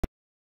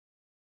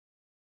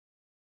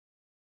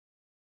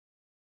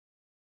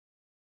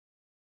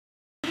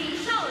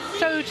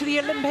to the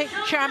Olympic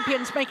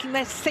champions making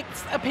their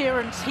 6th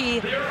appearance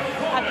here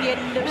at the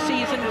end of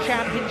season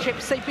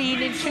championships. They've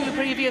been in 2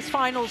 previous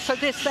finals, so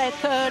this their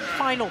 3rd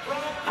final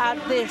at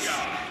this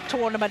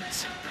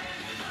tournament.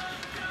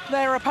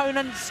 Their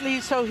opponents, Lee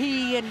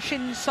So-hee and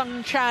Shin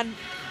Seung-chan,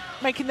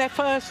 making their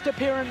 1st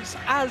appearance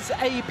as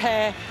a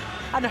pair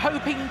and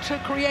hoping to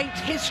create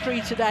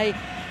history today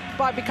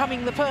by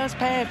becoming the 1st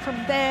pair from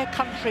their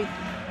country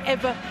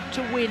ever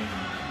to win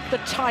the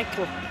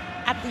title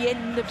at the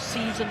end of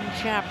season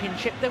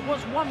championship. There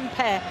was one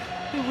pair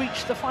who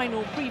reached the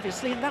final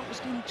previously, and that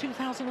was in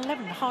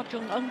 2011, Ha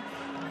Jung-eun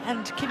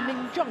and Kim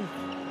Min-jung.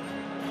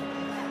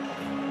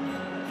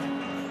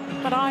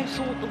 But I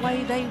thought the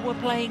way they were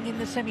playing in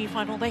the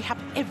semi-final, they have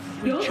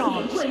every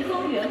chance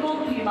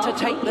to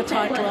take the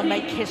title and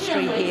make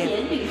history here.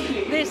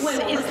 This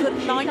is the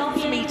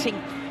 9th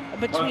meeting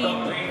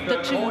between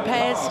the 2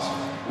 pairs,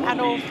 and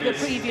of the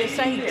previous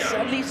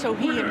 8, Lee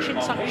So-hee and Shin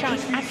Seung-chan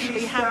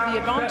actually have the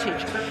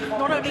advantage.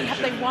 Not only have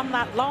they won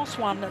that last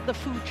one at the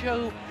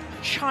Fuzhou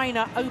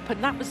China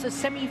Open, that was the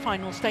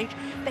semi-final stage,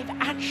 they've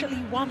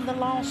actually won the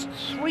last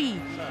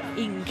 3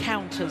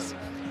 encounters.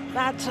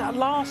 That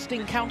last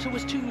encounter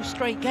was 2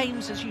 straight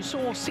games, as you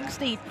saw,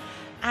 16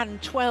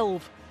 and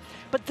 12.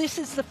 But this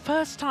is the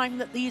first time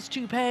that these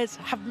 2 pairs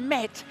have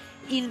met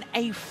in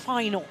a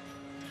final.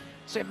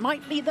 So it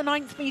might be the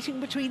 9th meeting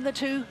between the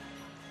 2,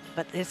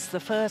 but it's the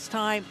first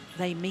time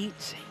they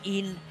meet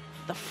in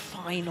the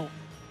final.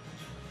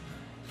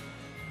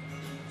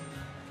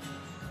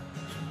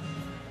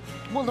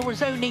 Well, there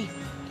was only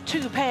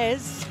 2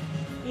 pairs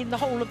in the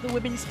whole of the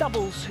women's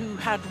doubles who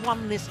had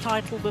won this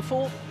title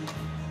before,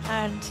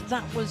 and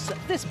that was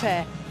this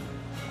pair,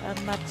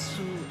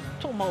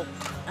 Matsutomo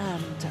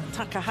and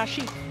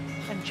Takahashi,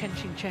 and Chen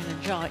Xingchen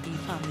and Jia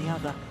Yifan, the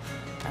other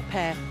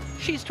pair.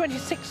 She's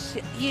 26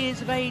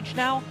 years of age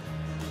now,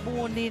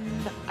 born in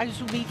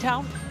Azumi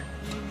Town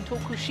in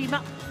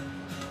Tokushima,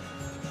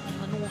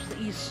 on the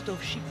northeast of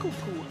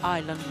Shikoku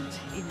Island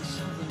in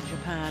southern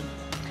Japan.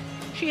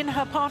 She and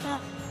her partner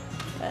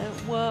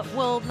were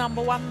world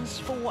 #1s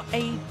for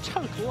a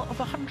total of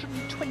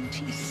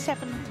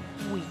 127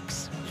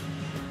 weeks.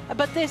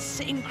 But this,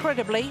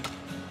 incredibly,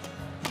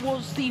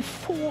 was the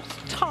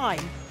 4th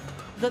time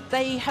that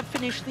they have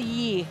finished the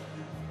year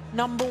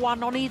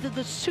 #1 on either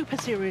the Super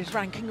Series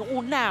ranking,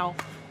 or now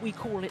we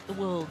call it the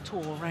World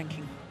Tour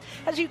ranking.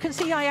 As you can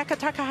see, Ayaka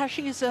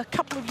Takahashi is a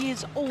couple of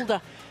years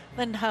older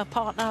than her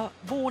partner,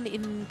 born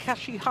in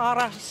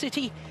Kashihara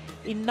City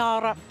in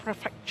Nara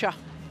Prefecture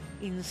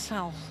in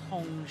South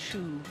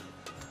Honshu.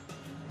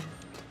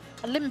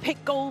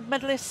 Olympic gold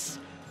medalists,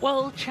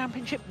 World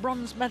Championship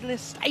bronze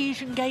medalists,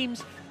 Asian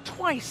Games,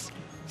 twice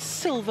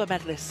silver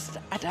medalists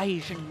at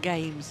Asian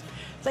Games.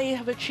 They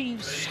have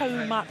achieved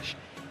so much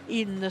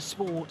in the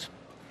sport.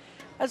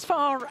 As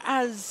far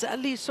as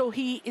Lee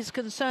So-hee is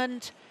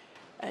concerned,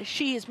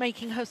 she is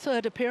making her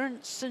 3rd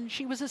appearance, and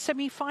she was a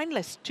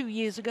semi-finalist 2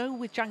 years ago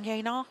with Jang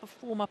Ye-na, a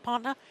former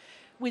partner,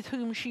 with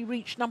whom she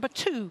reached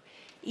 #2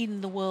 in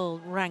the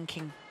world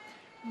ranking.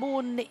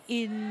 Born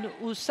in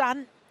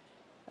Ulsan,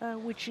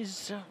 which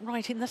is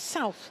right in the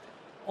south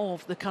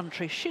of the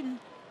country, Shin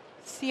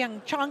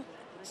Seung-chan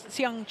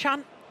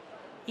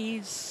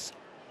is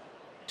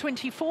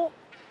 24,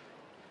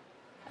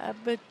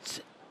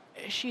 but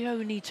she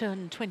only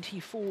turned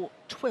 24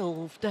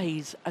 12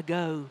 days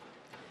ago.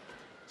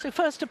 So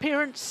 1st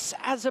appearance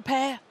as a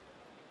pair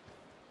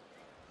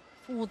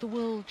for the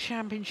World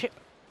Championship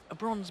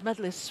bronze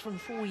medalists from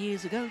 4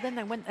 years ago. Then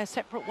they went their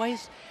separate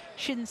ways.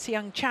 Shin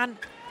Seung-chan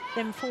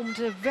then formed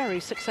a very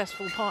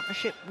successful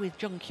partnership with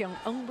Jung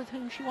Kyung-eun, with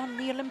whom she won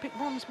the Olympic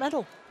bronze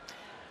medal.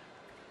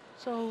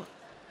 So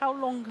Hao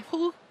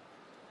Long-hu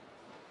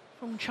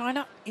from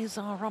China is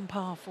our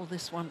umpire for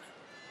this one,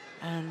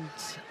 and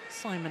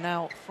Simon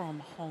Au from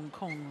Hong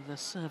Kong, the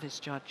service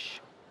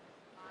judge.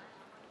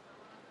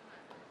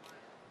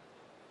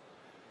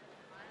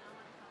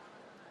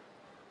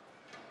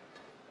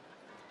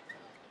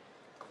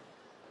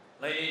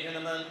 Ladies and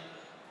gentlemen,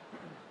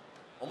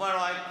 on my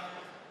right,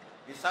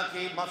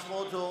 Misaki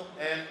Matsutomo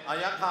and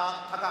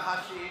Ayaka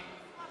Takahashi,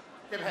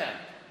 Japan.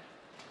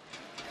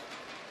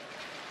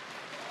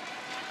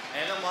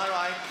 And on my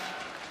right,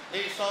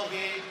 Lee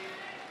So-hee,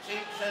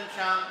 Shin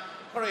Seung-chan,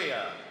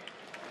 Korea.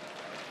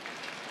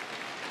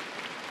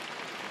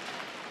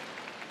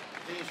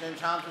 Shin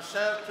Seung-chan to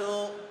serve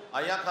to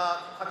Ayaka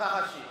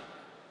Takahashi.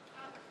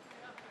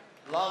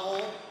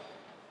 Level.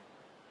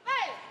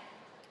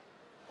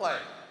 Play.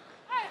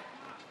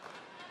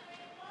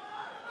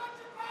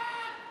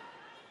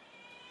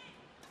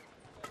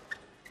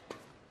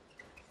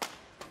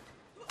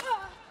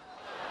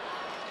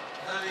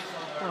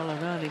 Well,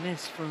 an early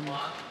miss from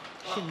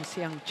Shin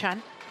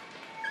Seung-chan.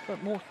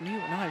 But Morten, you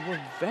and I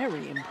were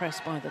very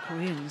impressed by the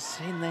Koreans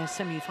in their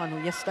semi-final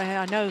yesterday.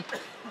 I know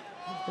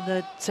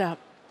that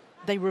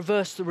they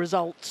reversed the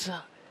results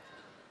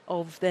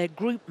of their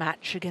group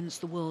match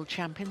against the world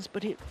champions,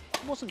 but it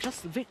wasn't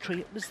just the victory,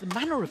 it was the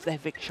manner of their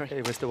victory.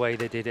 It was the way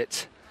they did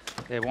it.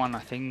 They won, I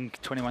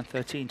think,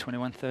 21-13,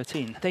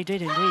 21-13. They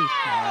did indeed.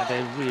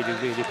 They really,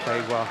 really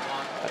played well.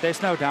 But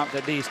there's no doubt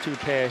that these two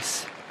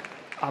pairs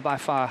are by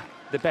far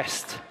the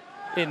best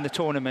in the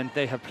tournament.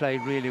 They have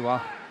played really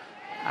well.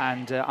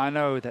 And I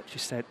know that you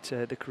said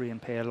the Korean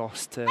pair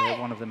lost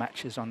one of the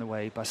matches on the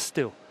way, but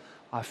still,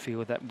 I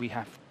feel that we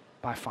have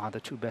by far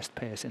the two best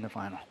pairs in the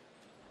final.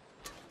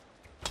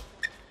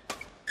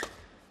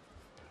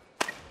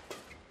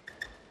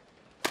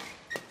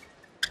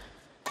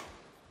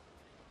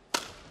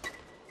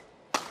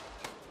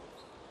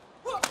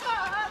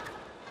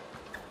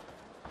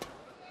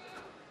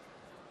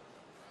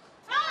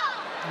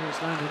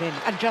 Landed in.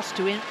 And just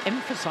to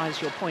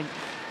emphasize your point,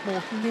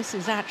 Morten, this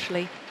is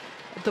actually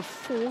the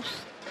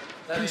fourth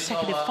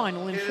consecutive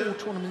final in 4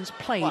 tournaments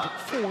played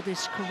for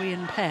this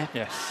Korean pair.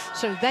 Yes.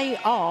 So they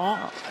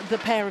are the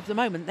pair of the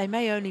moment. They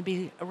may only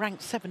be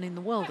ranked 7 in the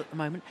world at the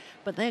moment,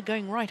 but they're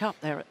going right up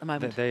there at the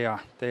moment. They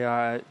are. They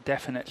are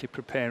definitely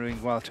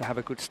preparing well to have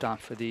a good start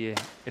for the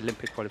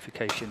Olympic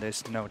qualification.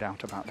 There's no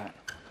doubt about that.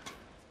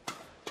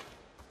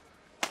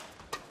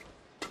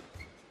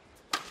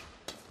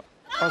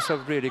 Also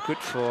really good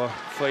for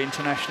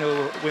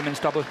international women's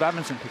doubles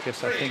badminton,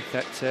 because I think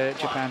that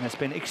Japan has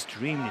been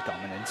extremely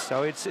dominant.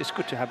 So it's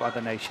good to have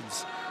other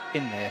nations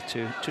in there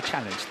to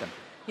challenge them.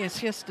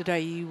 Yes, yesterday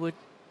you were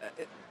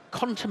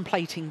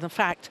contemplating the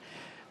fact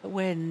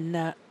when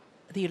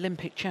the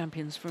Olympic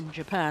champions from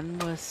Japan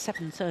were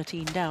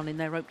 7-13 down in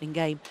their opening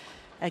game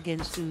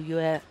against Wu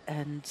Yue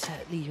and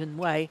Li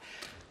Yunwei.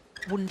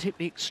 Wouldn't it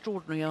be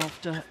extraordinary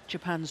after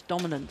Japan's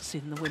dominance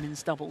in the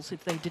women's doubles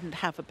if they didn't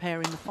have a pair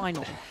in the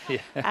final? Yeah.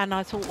 And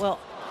I thought, well,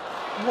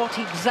 what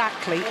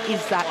exactly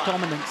is that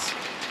dominance?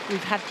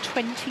 We've had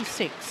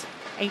 26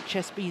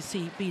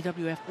 HSBC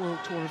BWF World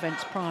Tour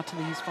events prior to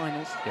these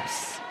finals.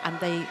 Yes. And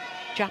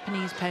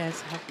Japanese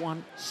pairs have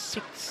won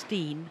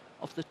 16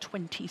 of the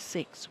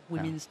 26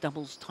 women's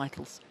doubles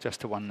titles.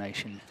 Just to one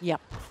nation.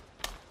 Yep.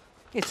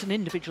 It's an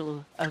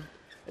individual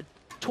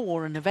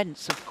tour and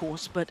events, of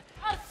course, but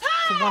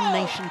for one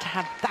nation to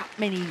have that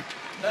many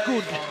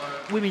good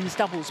women's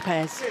doubles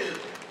pairs.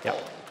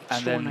 Yep.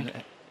 And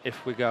then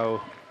if we go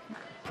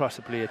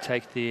possibly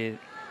take the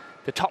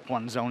top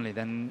ones only,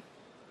 then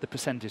the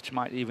percentage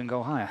might even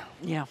go higher.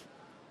 Yeah.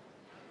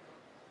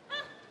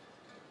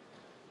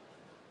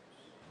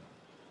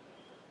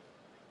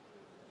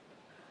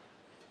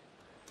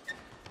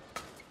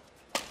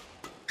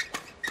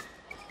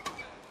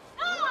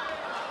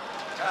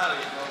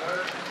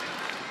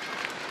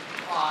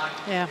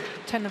 Yeah,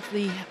 10 of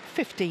the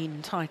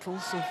 15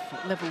 titles of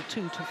level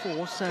 2 to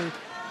 4, so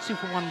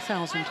Super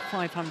 1000 to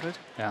 500.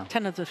 Yeah.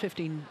 10 of the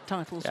 15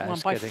 titles won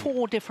by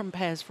 4 different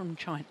pairs from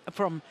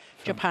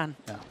Japan.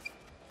 Yeah.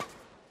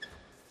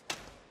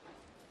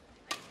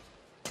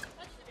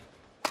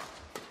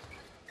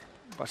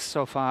 But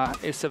so far,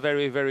 it's a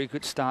very, very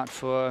good start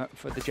for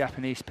the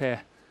Japanese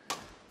pair,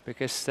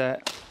 because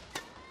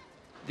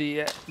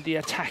the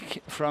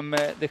attack from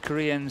the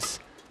Koreans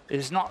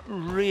is not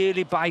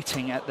really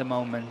biting at the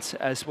moment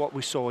as what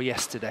we saw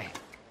yesterday.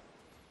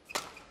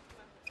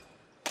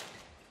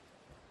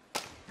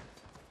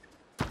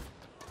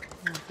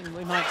 I think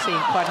we might see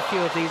quite a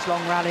few of these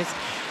long rallies.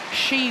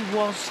 She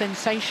was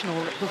sensational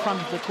at the front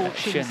of the court.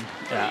 SHIN,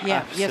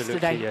 yeah,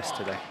 yesterday.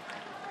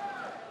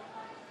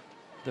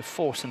 The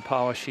force and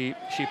power she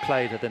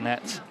played at the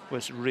net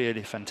was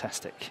really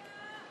fantastic.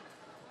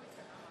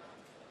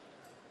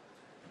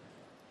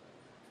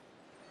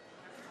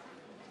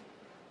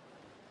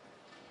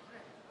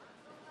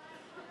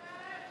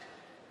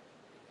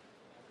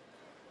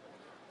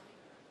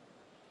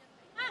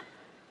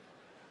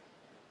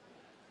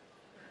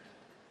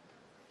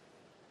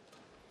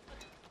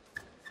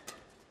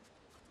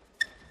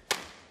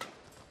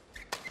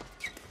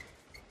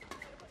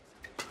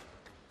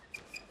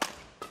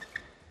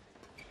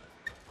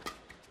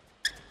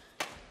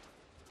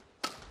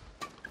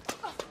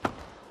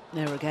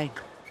 There again.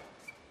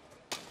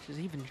 She's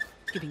even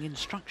giving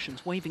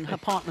instructions, waving her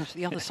partner to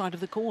the other side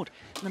of the court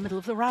in the middle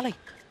of the rally.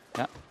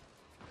 Yeah,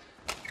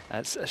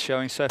 that's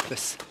showing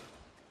surplus.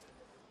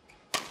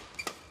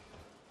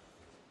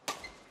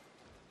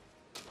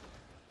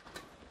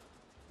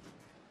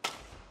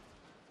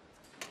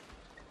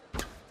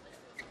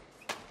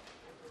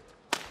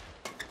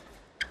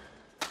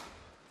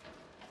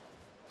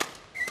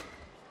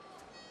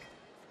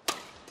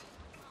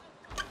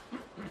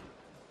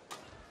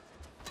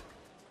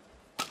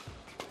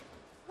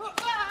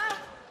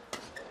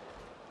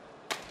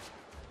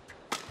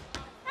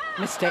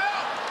 Missed it.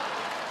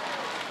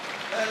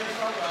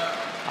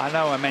 I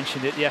know I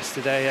mentioned it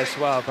yesterday as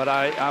well, but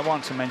I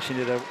want to mention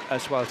it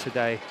as well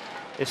today.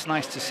 It's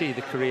nice to see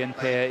the Korean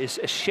pair is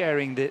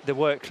sharing the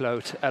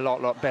workload a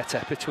lot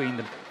better between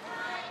them.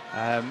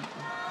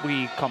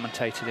 We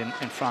commentated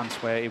in France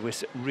where it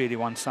was really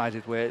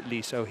one-sided, where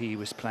Lee So-hee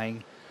was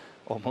playing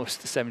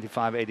almost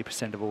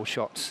 75–80% of all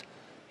shots.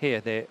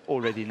 Here they're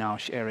already now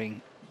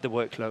sharing the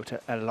workload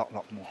a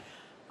lot more.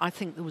 I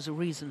think there was a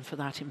reason for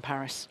that in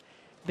Paris,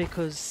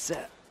 because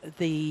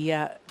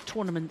the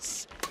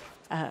tournaments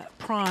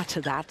prior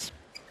to that,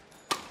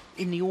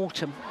 in the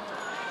autumn,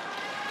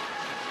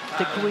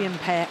 the Korean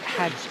pair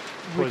had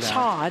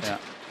retired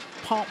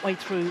partway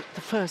through the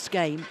first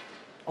game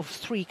of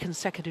 3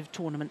 consecutive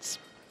tournaments.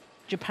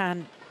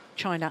 Japan,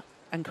 China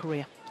and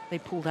Korea. They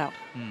pulled out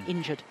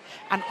injured.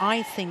 And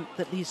I think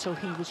that Lee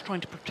So-hee was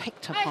trying to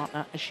protect her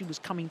partner as she was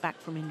coming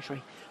back from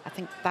injury. I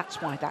think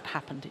that's why that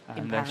happened in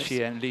and Paris. then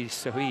she and Lee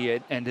So-hee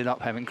ended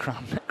up having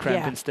cramp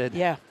instead.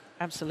 Yeah,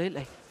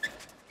 absolutely.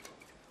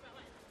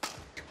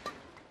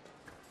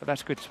 But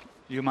that's good.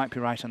 You might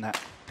be right on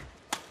that.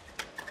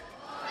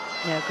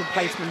 Yeah, good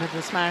placement of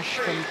the smash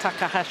from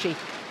Takahashi.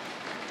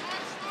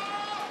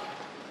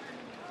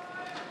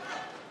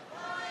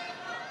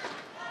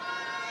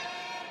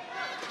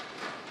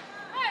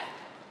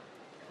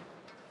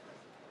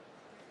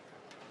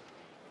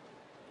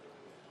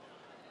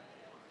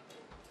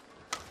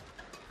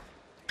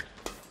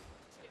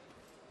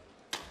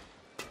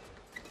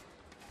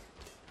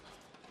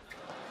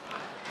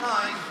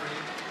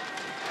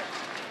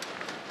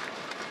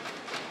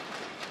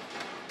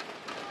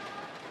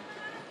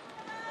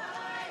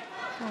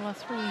 Well, our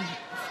 3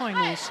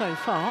 finals so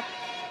far.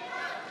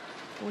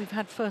 We've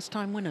had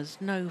first-time winners.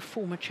 No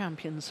former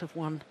champions have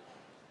won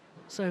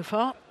so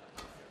far.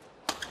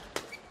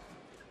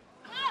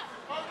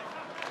 But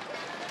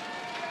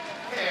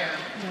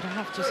I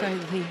have to say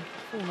the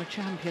former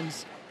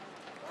champions,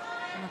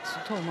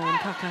 Matsutomo and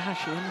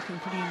Takahashi, are looking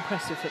pretty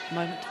impressive at the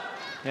moment.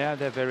 Yeah,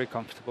 they're very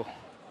comfortable.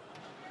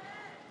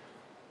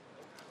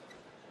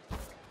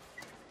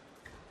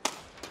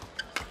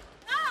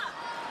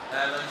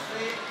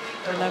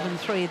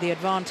 11-3, the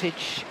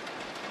advantage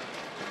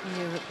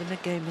here at the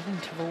mid-game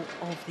interval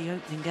of the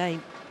opening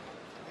game.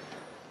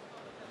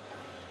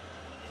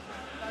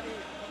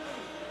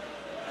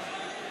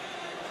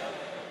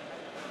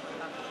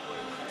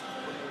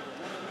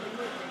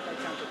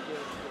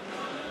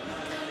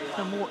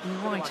 And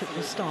Morton, right at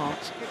the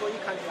start,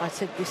 I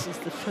said this is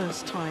the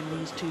first time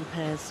these 2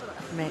 pairs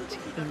have met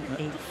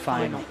in a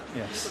final.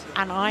 Yes.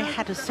 And I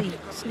had a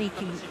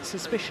sneaking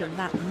suspicion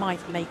that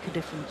might make a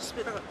difference.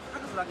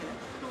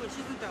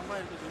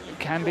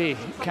 Can be.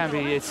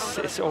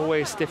 It's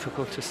always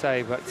difficult to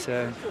say, but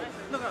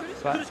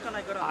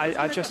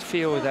I just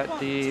feel that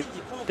the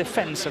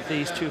defense of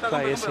these 2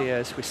 players here,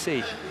 as we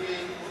see,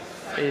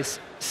 is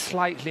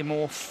slightly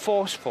more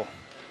forceful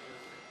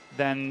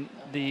than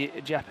the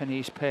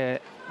Japanese pair,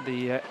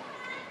 the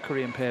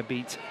Korean pair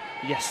beat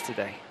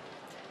yesterday.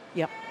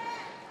 Yep.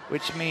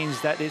 Which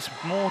means that it's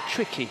more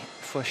tricky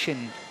for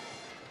SHIN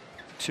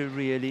to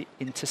really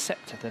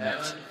intercept the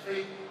net.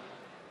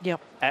 Yep.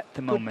 At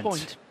the moment. Good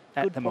point.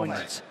 At the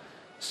moment.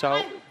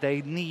 So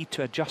they need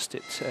to adjust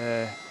it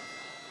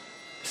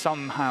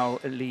somehow,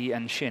 Lee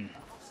and SHIN.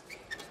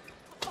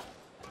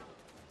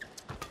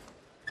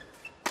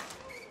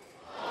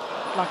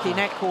 Lucky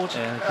net cord.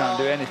 Yeah, can't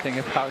do anything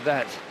about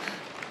that.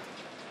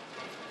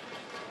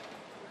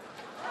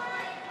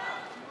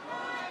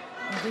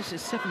 Well, this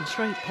is 7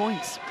 straight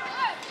points.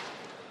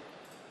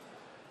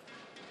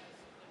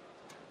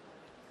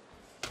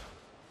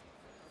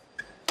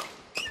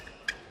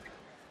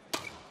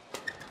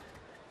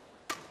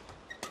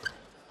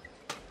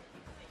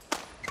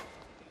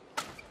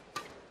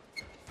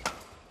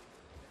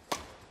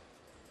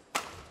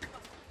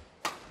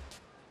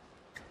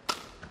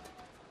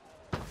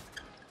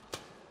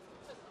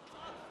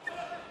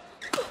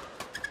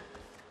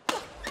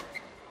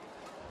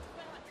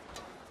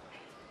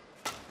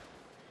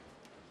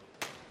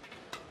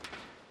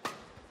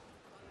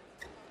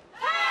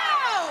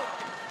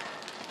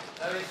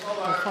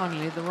 And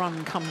finally, the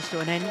run comes to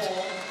an end.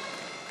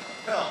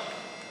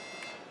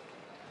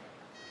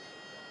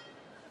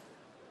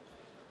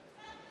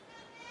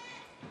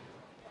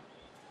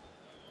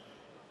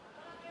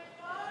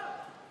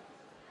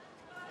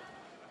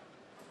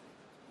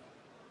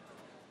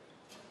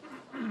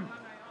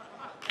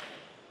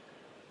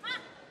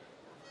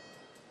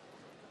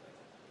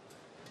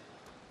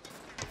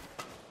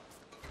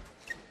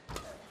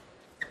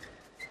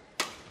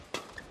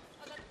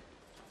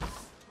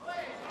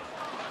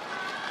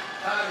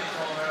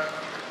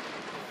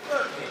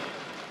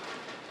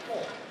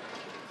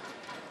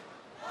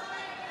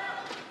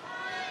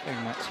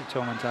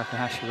 Matsutomo and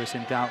Takahashi was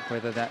in doubt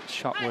whether that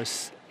shot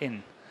was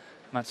in.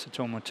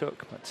 Matsutomo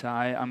took, but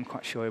I'm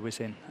quite sure it was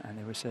in, and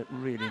it was a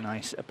really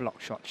nice block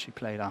shot she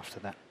played after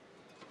that.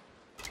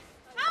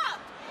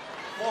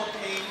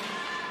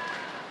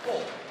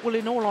 Well,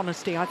 in all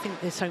honesty, I think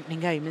this opening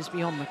game is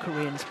beyond the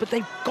Koreans, but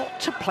they've got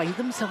to play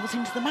themselves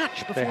into the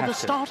match before the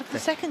start of the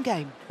second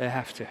game. They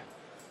have to.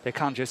 They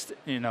can't just,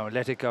 you know,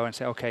 let it go and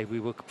say, okay, we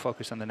will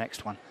focus on the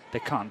next one. They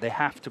can't. They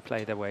have to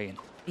play their way in.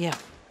 Yeah.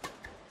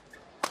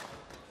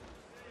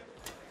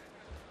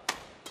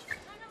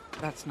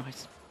 That's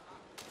nice.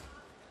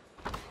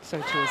 So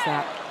too is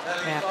that.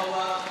 Yeah.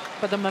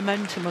 But the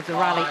momentum of the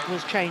rally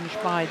was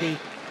changed by the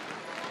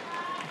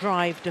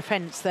drive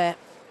defence there.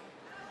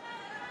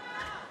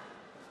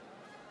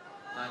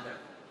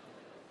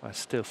 Well,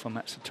 still for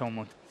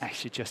Matsutomo,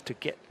 actually just to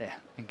get there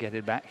and get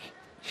it back,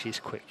 she's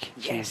quick.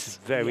 Yes. She's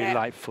very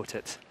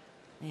light-footed.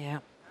 Yeah.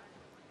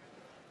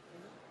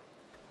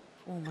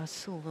 Former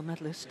silver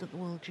medalist at the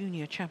World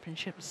Junior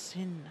Championships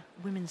in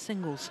women's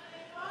singles.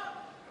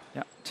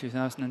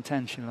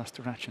 2010, she lost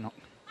to Ratchanok.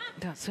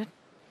 That's it.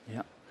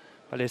 Yeah.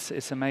 But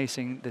it's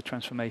amazing the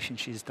transformation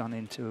she's done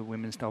into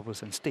women's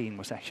doubles, and Steen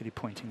was actually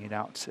pointing it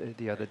out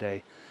the other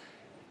day.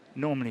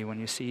 Normally when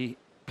you see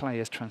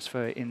players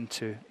transfer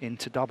into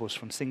doubles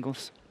from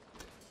singles,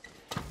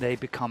 they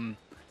become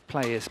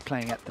players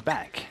playing at the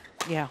back.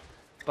 Yeah.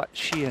 But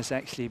she has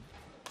actually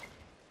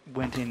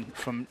went in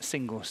from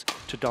singles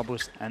to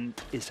doubles and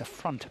is a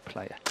front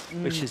player,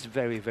 which is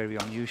very, very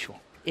unusual.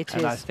 It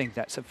and is. I think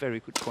that's a very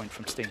good point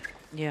from Sting.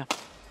 Yeah.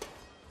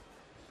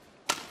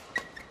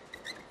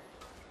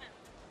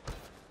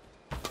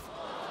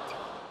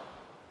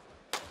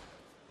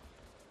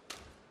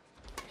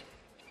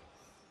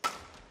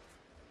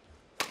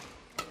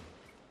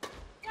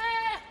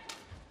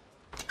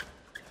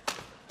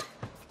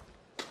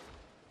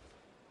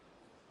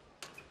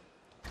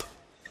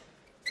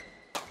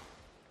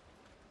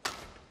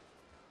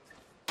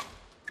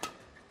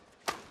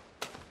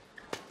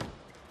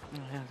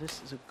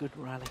 This is a good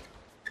rally.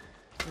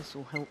 This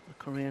will help the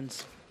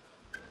Koreans,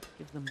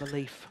 give them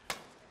belief.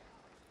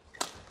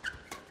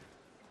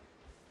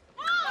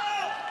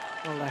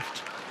 Well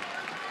left.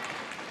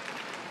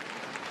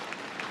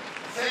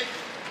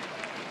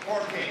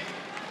 6-14.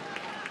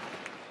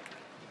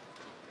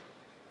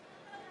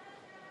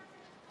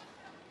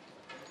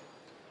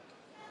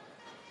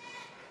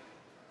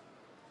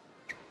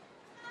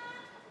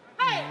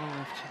 Well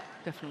left.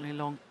 Definitely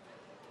long.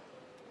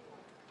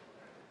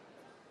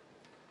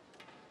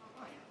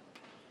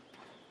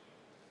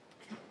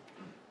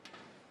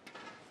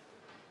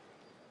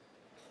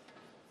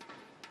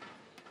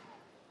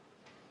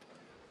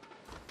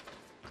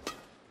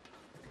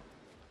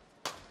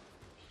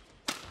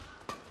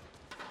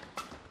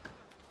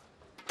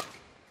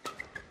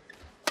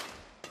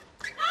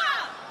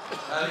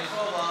 That is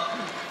over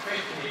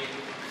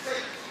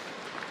 56.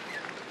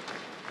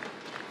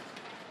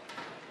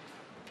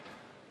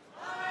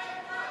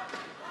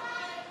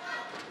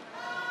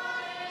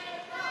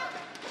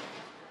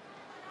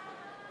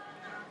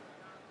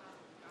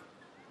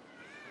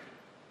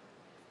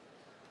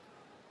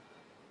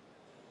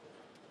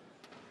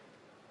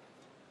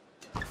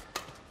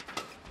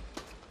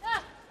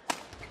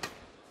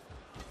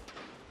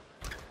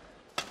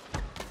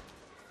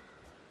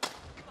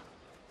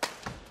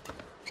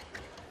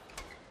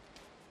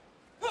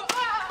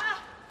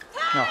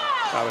 No,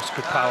 that was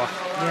good power.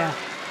 Yeah.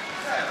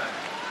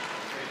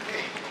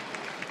 7-15.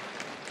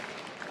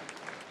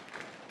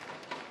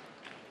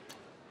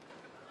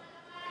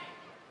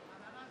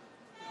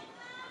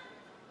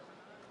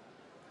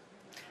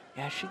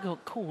 Yeah, she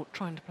got caught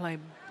trying to play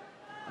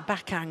a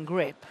backhand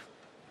grip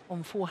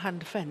on forehand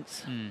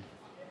defence.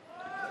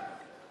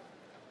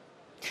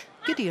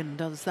 Gideon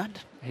does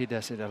that. He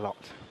does it a lot.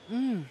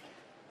 A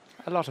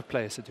lot of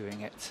players are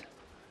doing it.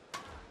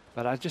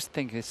 But I just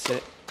think it's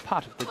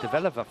part of the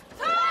development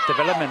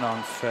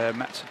of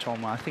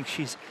Matsutomo. I think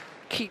she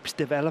keeps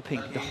developing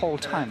the whole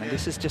time, and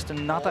this is just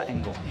another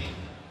angle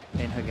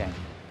in her game.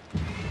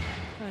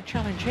 A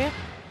challenge here.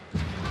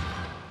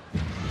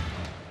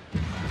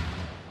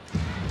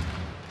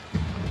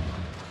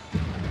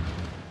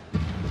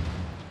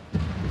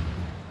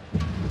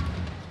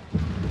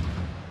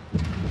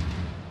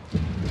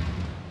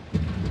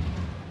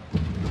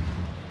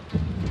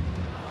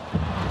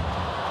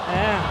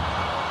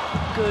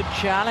 Yeah, good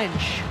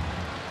challenge.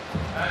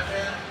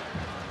 Action.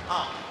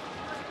 Up.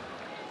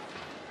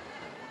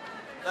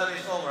 That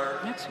is over.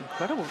 That's an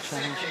incredible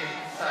challenge.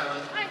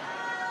 67.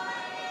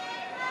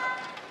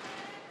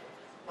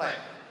 Play.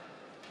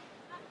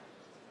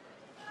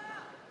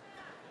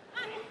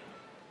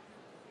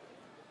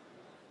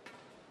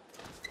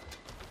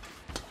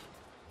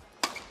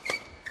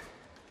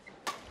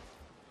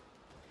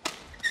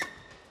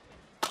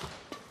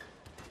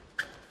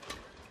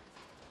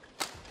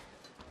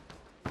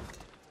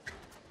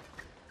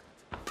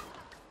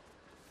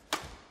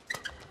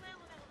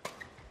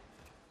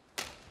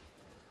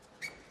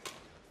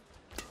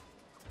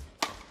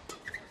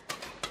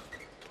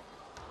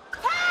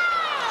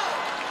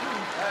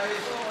 That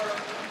is over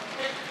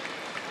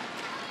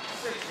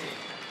 60.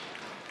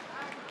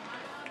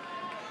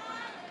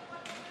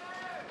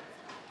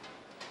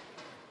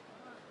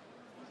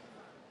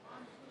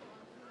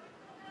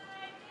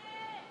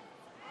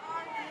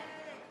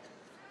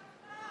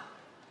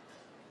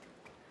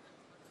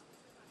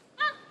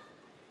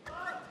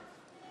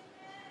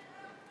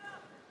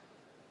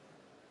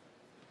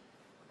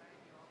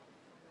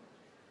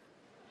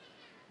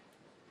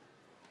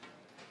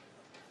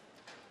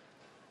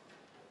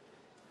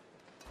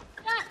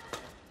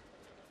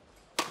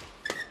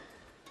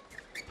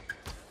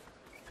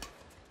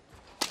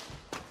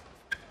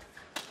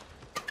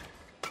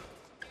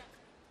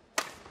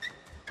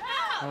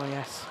 Oh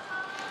yes,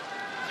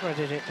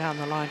 threaded it down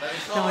the line.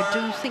 Now I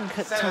do think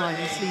at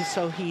times Lee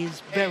So-hee is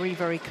very,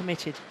 very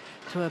committed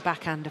to her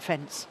backhand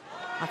defence.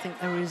 I think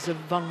there is a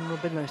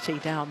vulnerability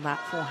down that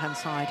forehand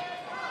side.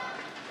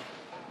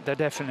 There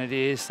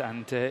definitely is,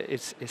 and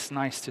it's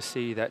nice to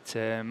see that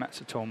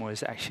Matsutomo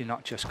is actually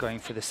not just going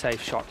for the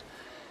safe shot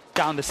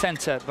down the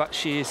centre, but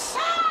she's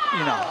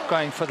you know,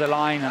 going for the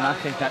line, and I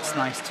think that's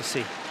nice to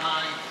see.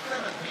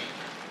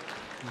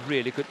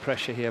 Really good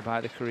pressure here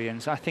by the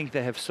Koreans. I think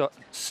they have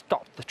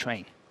stopped the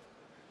train.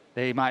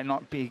 They might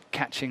not be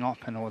catching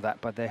up and all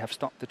that, but they have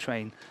stopped the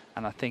train.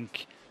 And I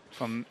think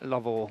from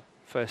Lovell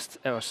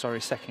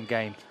second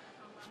game,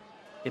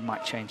 it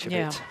might change a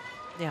bit.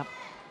 Yeah.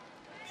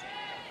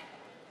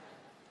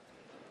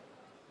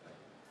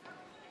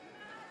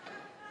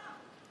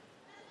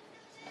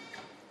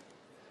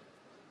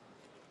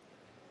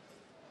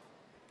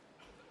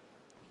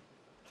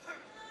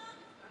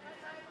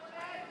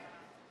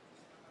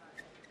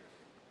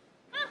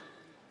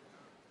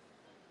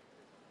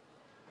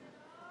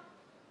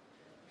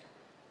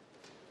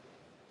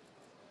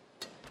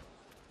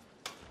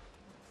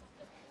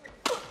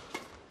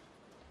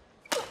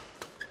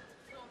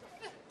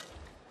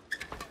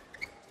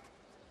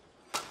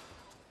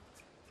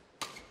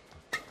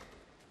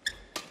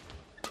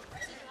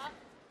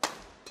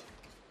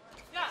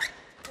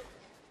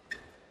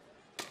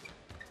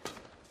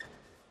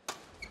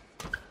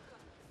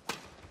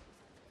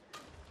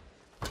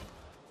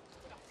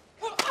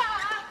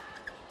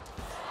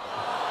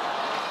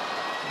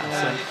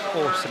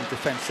 Awesome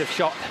defensive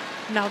shot.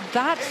 Now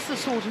that's the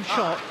sort of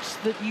shots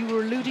that you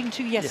were alluding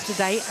to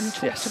yesterday and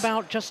talked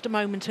about just a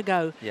moment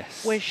ago,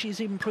 where she's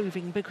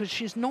improving, because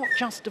she's not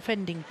just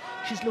defending,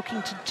 she's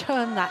looking to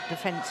turn that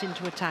defence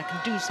into attack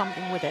and do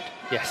something with it.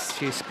 Yes,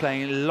 she's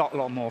playing a lot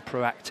more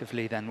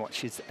proactively than what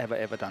she's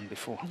ever done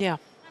before. Yeah,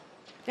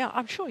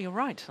 I'm sure you're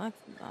right.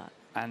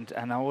 And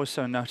I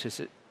also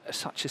noticed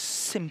such a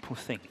simple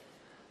thing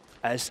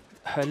as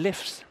her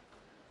lifts.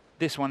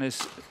 This one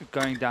is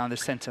going down the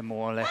centre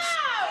more or less.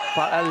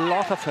 But a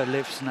lot of her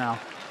lifts now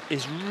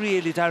is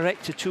really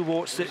directed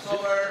towards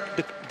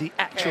the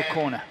actual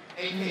corner.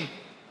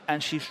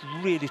 And she's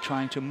really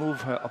trying to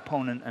move her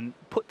opponent and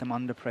put them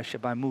under pressure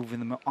by moving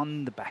them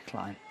on the back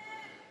line.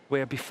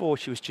 Where before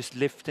she was just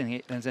lifting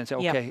it and then say,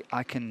 okay,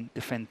 I can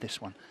defend this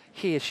one.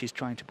 Here she's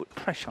trying to put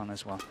pressure on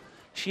as well.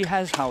 She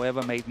has,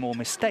 however, made more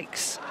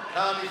mistakes,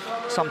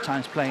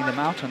 sometimes playing them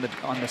out on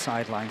the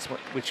sidelines,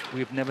 which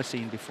we've never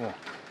seen before.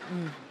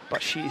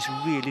 But she is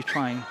really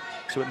trying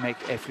to make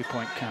every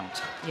point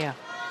count. Yeah.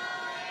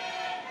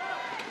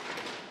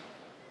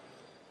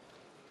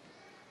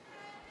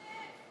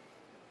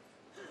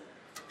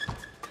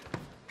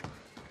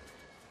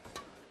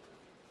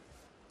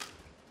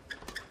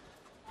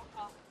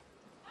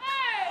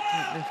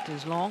 That lift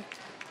is long.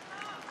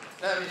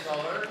 Service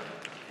over,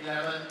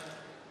 11-19.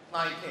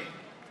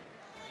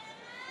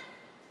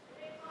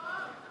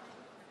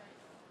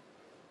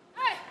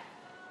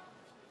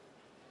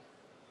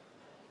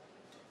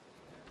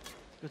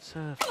 Good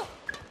serve.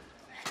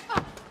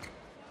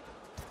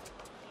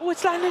 Oh,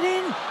 it's landed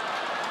in.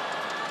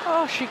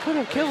 Oh, she could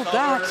have killed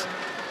that.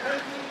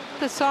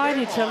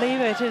 Decided to leave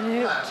it, and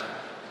it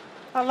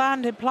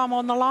landed plumb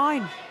on the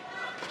line.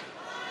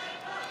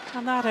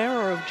 And that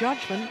error of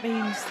judgment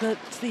means that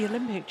the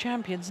Olympic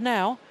champions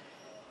now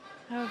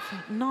have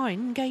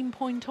 9 game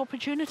point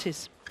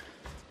opportunities.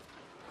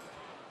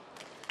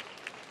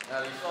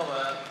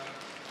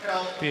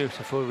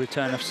 Beautiful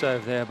return of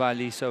serve there by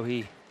Lee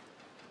So-hee.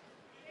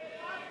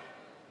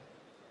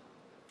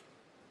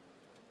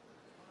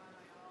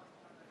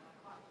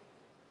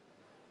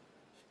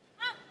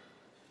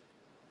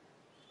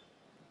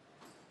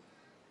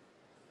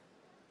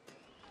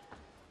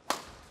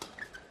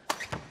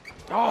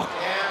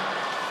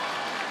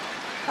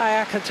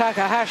 Ayaka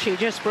Takahashi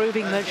just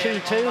proving that she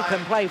too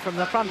can play from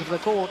the front of the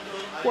court.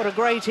 What a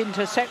great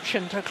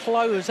interception to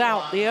close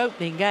out the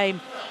opening game.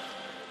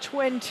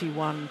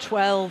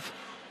 21-12.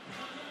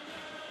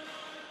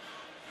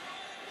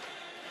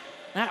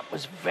 That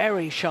was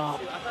very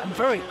sharp and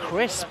very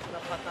crisp.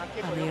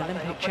 And the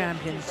Olympic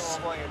champions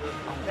are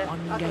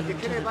 1 game to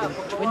the good.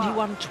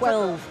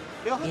 21-12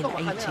 in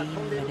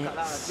 18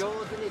 minutes.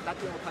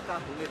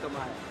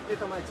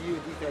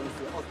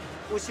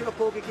 後ろ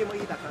攻撃もい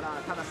いだから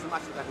ただスマ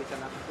ッシュだけじゃ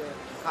なくて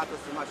カート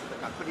スマッシュ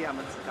とかクリア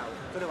も使う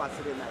それ忘れ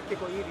ない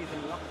結構いいリズ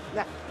ムよ、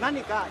ね、何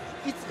か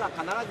いつか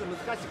必ず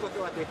難しいこ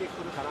とが出て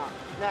くるから、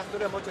ね、そ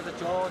れをもうちょっと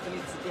上手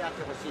に付き合っ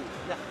てほしい、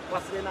ね、忘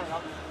れない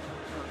よ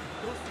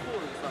クロスボ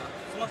ールでさ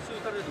スマッシ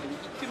ュ打たれるときに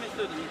1球目ス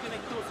トレート2球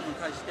目クロスに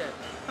対して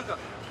なんか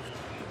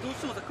どう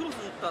してもさクロス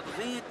打った後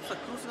前衛ってさ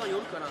クロスが寄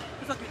るから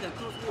さっきみたいな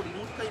クロスボール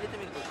もう一回入れ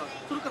てみるとか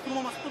それかそ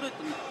のままストレー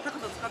トに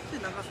高さ使って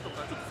流すと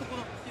かちょっとそこ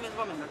のディフェン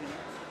ス場面だけね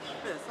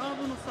でサー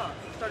ブのさ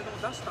2人と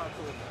も出した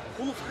後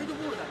このサイド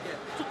ボールだけ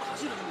ちょっと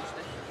走るふうにして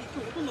一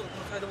球ほとんどが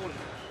このサイドボール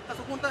だそ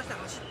こに対して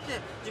走っ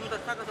て自分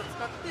たち高さ使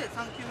って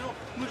3球目を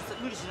無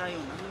理しないよ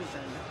うな無理し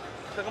ないよう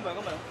な頑張れ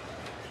頑張れよ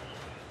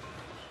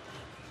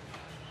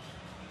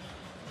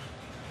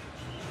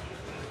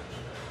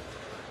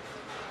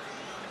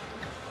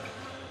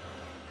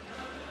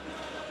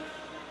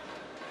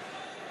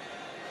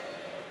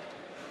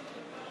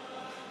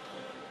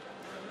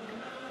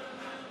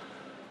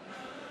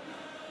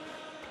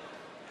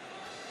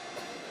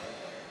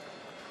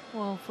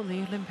Well, for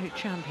the Olympic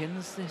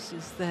champions, this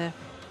is their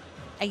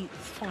 8th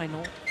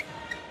final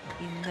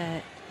in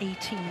their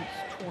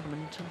 18th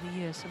tournament of the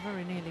year, so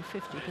very nearly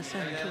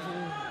 50% of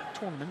all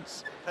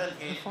tournaments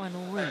the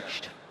final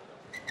reached.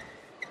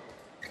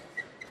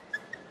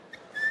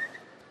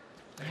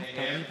 We have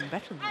done even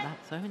better than that,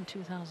 though, in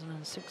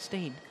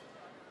 2016.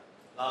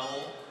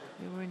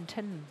 We were in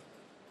 10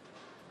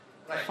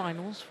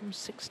 finals from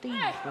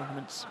 16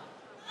 tournaments.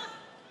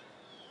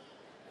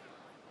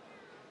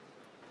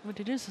 But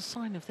it is a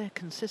sign of their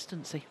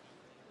consistency.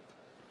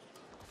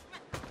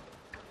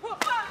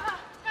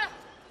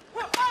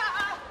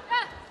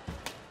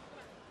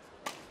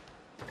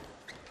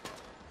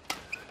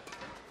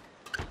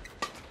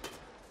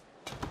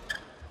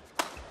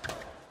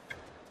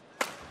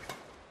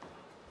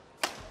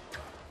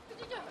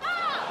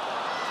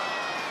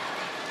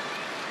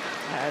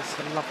 That's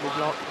a lovely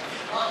block.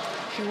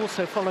 She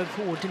also followed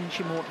forward, didn't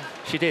she, Morten?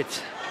 She did.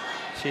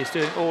 She's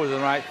doing all the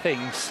right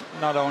things,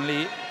 not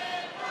only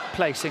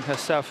placing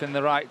herself in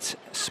the right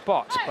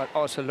spot, but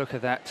also look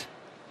at that,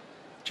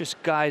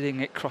 just guiding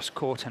it cross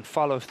court and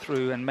follow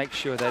through and make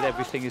sure that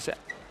everything is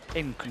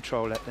in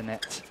control at the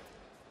net.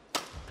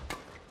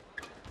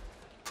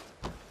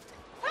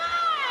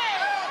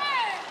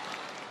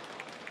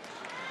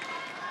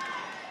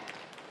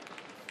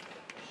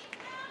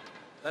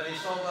 That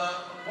is over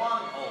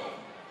 1-0.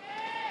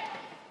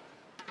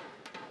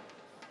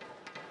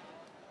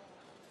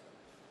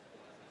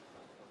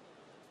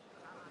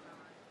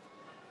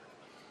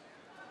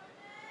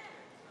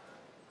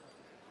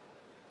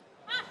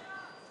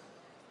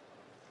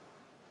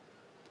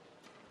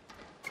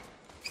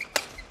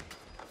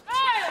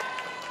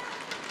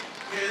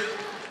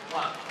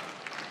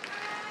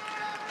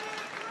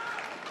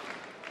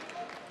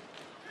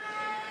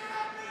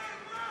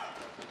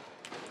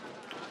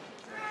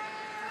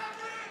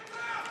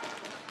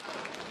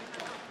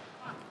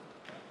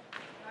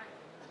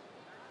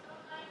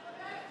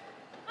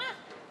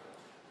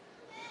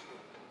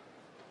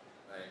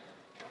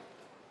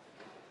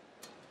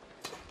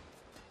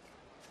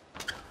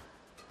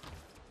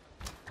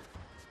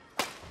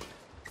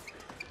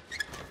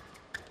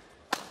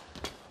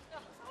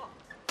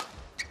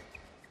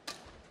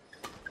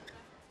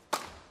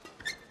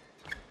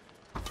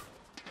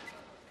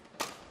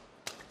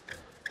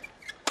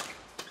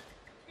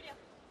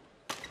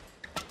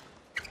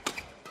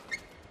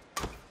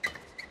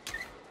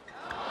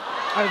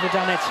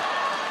 Overdone it.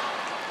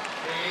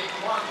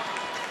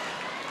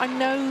 I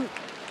know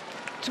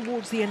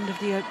towards the end of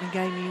the opening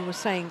game you were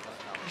saying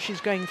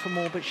she's going for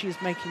more, but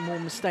she's making more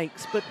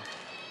mistakes. But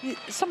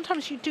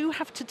sometimes you do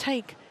have to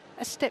take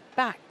a step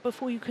back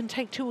before you can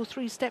take 2 or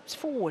 3 steps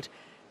forward.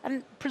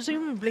 And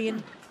presumably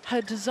in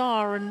her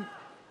desire and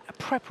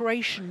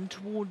preparation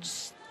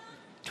towards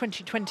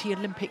 2020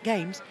 Olympic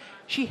Games,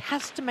 she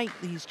has to make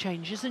these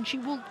changes and she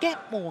will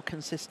get more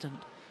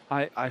consistent.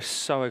 I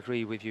so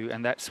agree with you,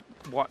 and that's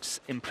what's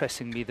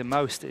impressing me the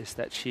most, is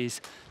that she's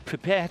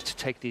prepared to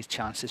take these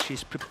chances.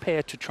 She's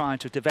prepared to try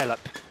to develop.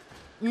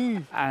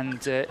 And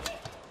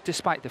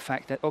despite the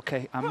fact that,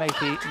 okay, I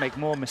maybe make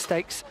more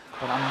mistakes,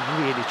 but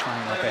I'm really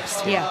trying my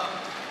best here.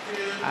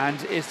 Yeah. And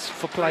it's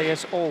for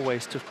players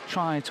always to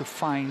try to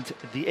find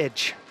the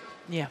edge.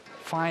 Yeah.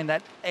 Find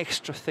that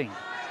extra thing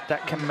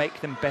that can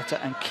make them better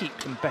and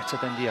keep them better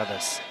than the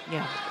others.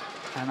 Yeah.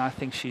 And I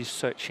think she's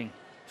searching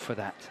for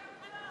that.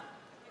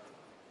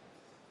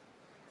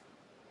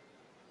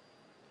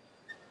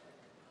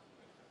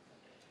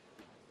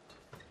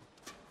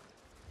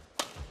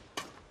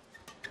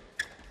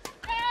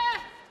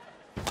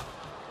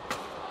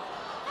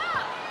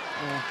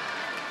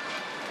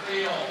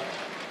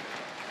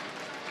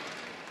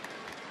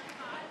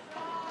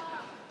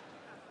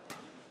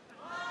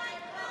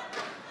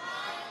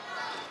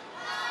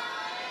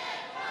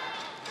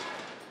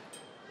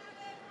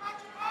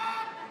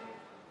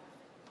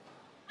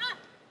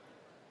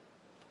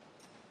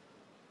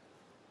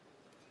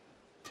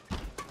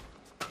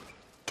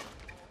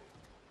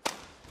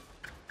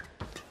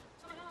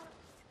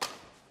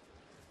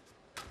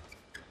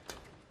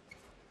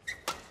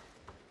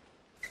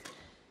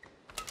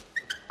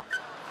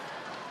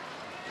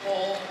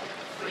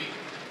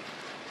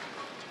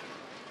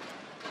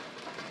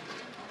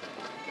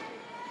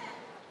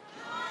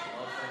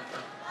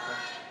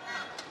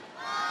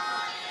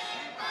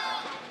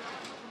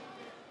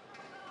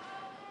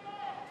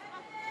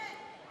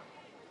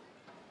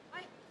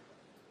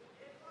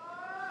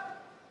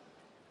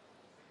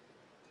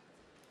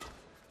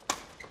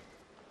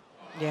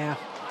 Yeah.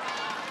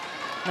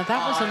 Now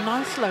that was a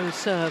nice low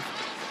serve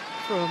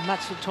for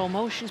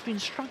Matsutomo. She's been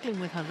struggling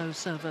with her low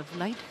serve of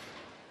late.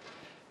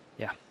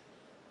 Yeah.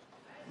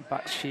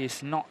 But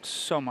she's not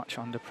so much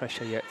under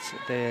pressure yet.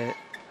 The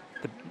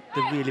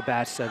really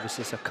bad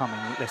services are coming.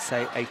 Let's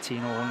say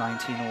 18 all,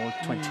 19 all,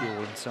 20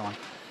 all, and so on.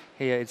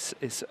 Here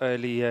it's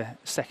early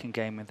second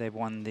game, and they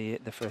won the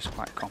first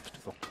quite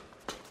comfortable.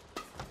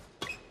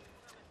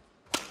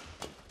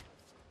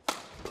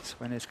 It's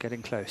when it's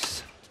getting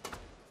close.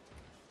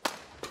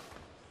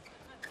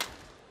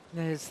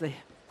 There's the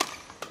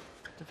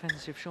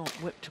defensive shot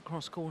whipped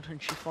across court,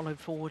 and she followed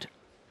forward.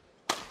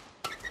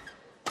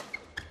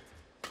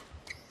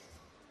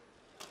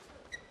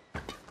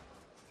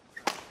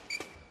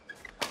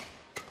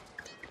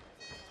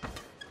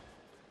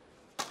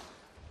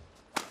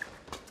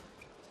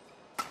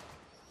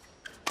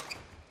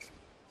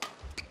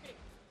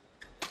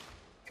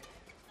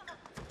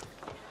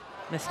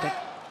 Mistake.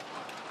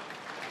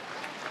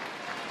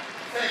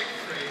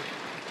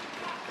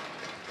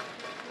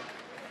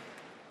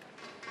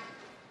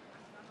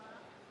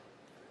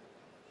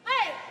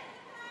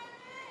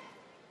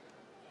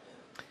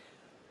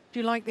 Do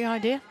you like the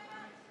idea?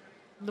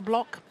 The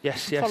block?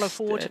 Yes, follow yes,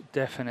 forward?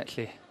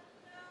 Definitely.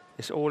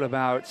 It's all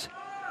about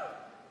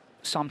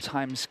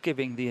sometimes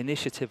giving the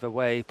initiative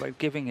away, but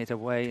giving it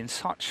away in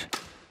such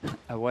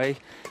a way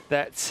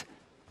that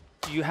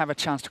you have a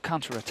chance to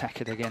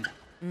counter-attack it again.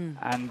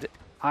 And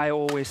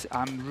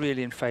I'm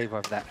really in favor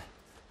of that.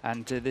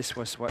 And this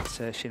was what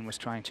SHIN was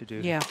trying to do.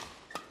 Yeah.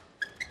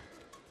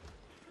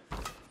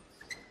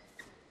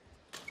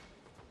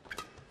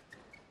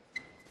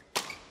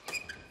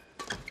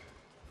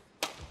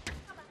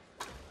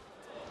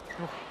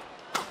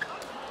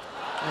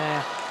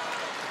 There.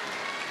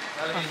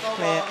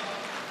 Unclear.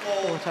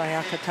 Caught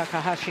Ayaka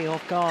Takahashi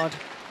off guard.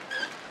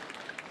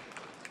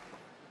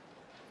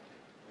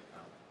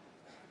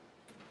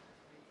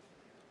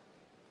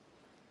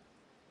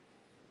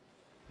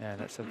 Yeah,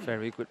 that's a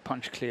very good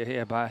punch clear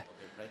here by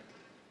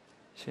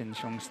Shin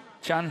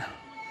Seung-chan.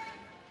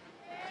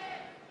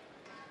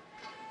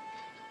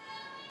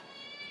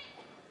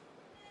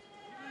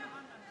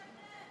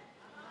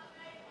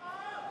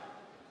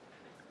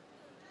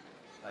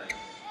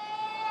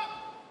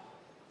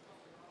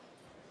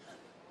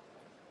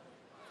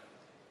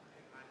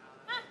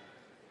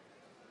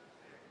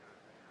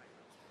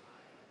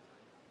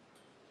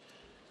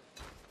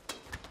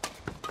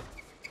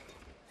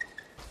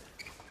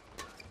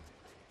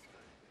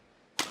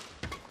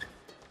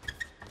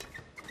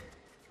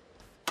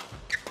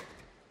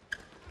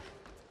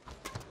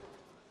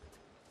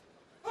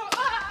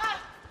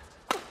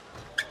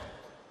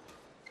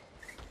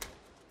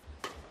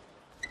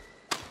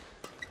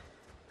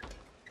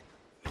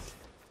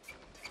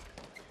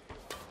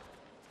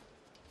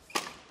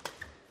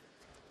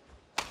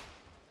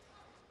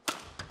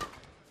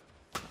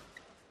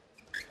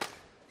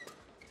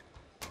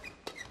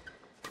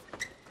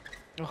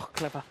 Oh,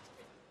 clever.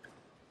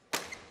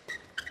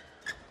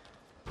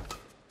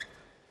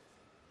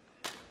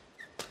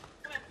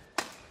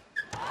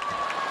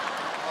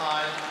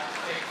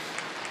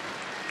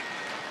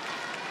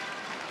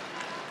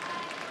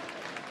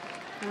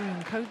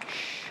 Korean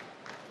coach,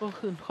 Oh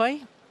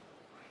Hoon-hui.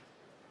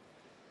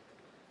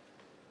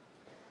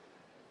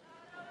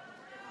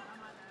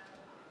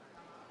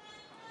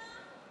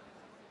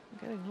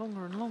 Getting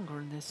longer and longer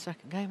in this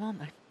second game, aren't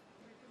they?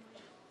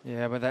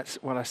 Yeah, but that's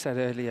what I said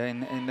earlier.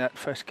 In that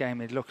first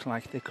game, it looked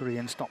like the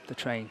Koreans stopped the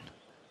train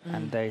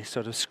and they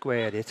sort of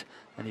squared it.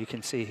 And you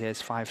can see here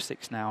it's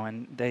 5-6 now,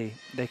 and they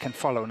can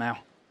follow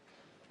now.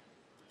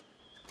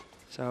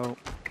 So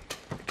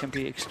it can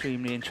be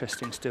extremely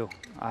interesting still.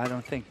 I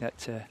don't think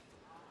that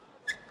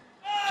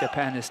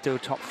Japan is still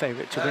top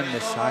favorite to win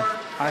this side.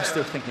 I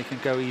still think it can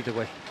go either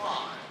way.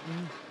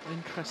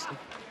 Interesting.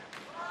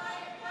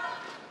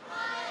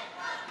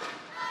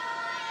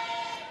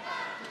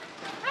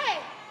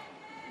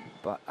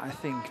 But I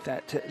think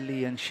that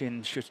Lee and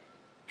Shin should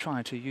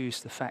try to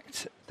use the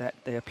fact that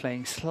they are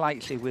playing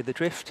slightly with the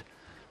drift,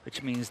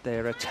 which means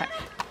their attack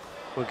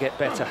will get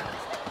better.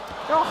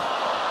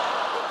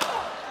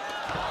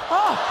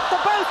 Oh, they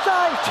both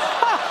dived!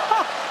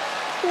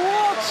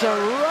 What a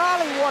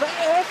rally, what an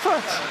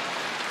effort!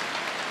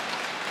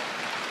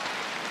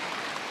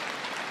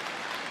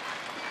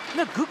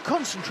 No, good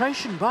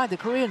concentration by the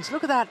Koreans,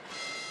 look at that.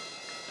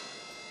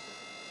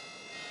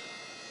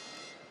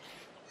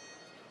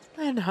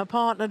 And her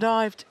partner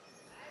dived.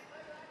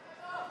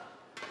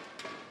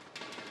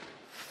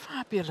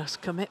 Fabulous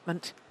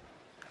commitment.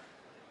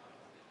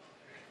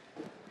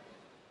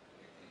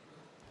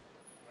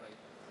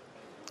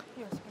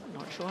 I'm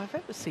not sure I've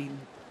ever seen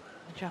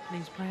the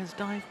Japanese players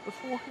dive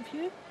before, have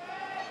you?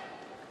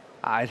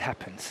 It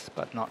happens,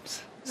 but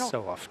not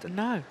so often.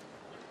 No.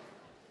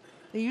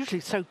 They're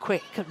usually so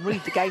quick and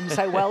read the game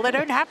so well, they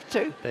don't have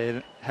to.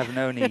 They have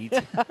no need.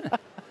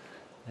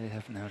 They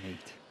have no need.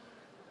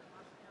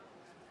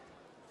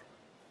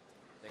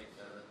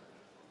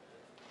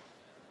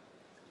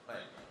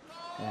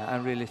 Yeah, I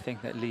really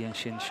think that Lee and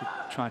Shin should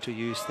try to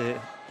use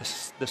the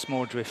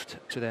small drift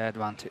to their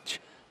advantage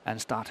and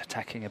start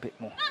attacking a bit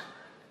more.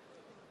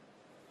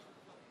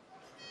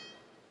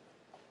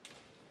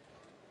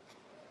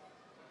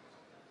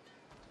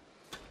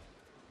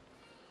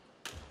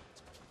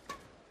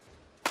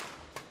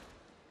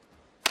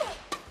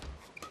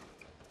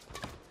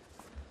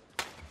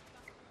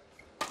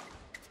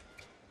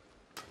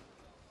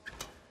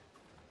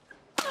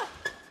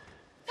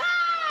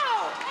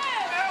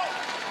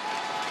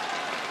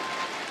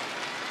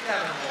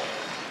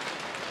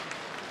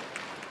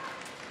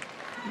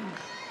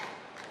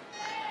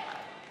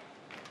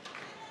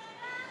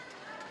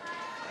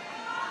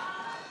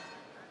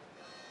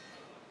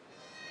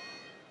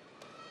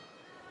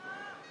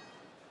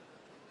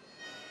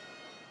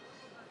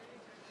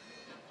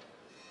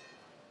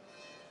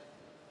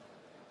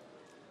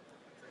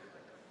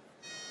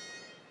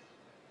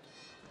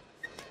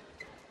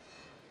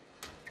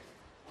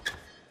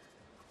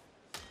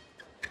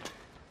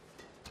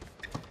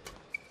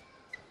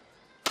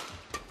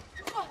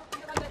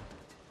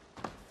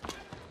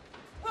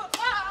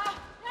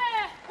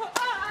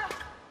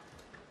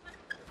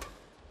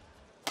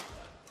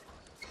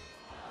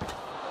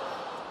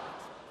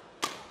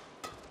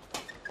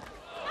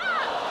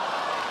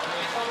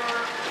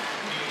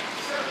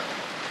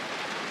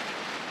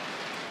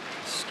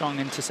 Strong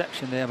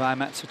interception there by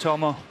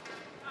Matsutomo.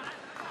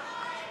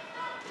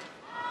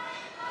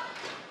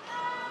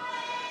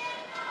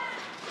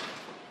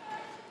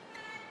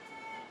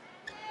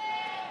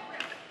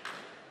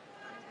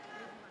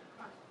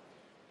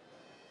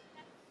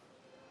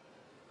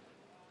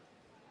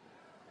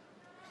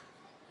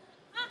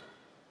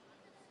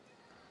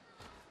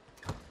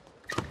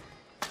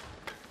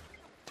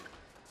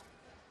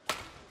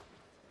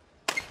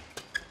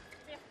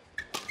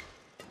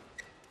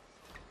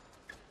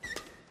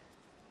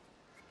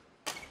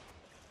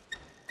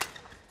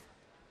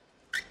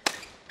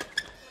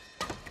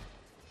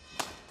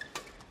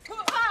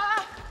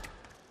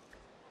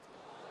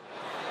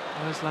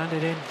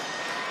 Landed in.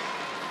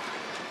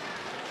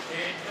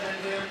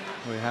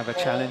 We have a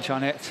challenge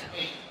on it.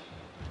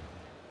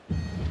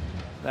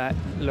 That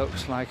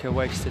looks like a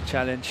wasted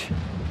challenge.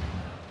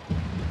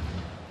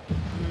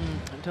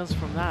 It does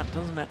from that,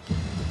 doesn't it?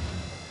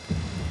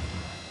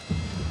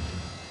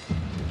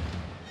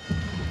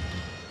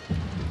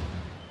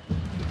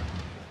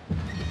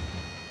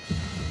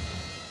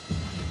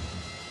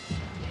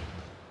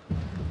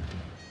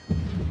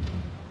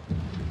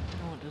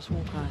 What does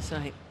Hawkeye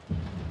say?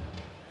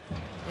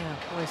 Yeah,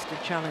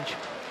 wasted challenge.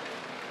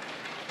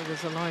 But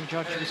as the line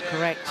judge was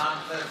correct.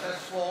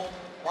 Unsuccessful,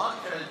 1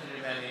 challenge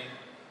remaining.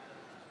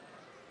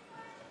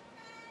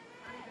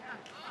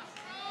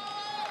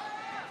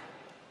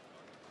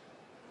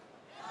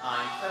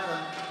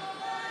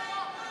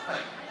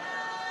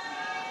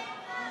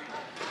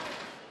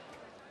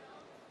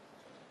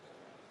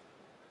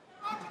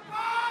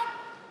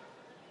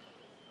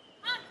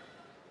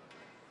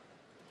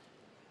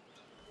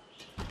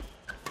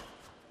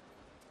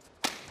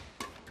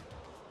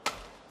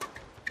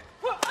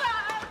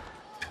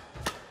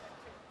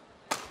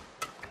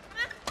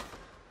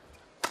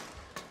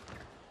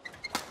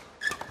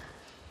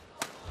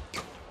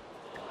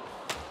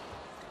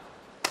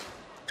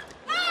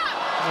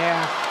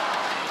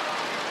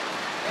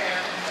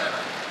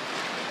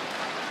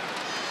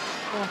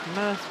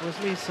 Was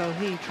Lee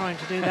So-hee trying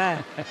to do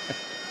there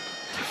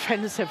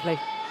defensively.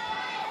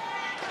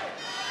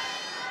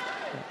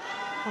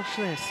 Watch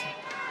this.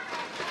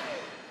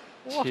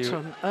 What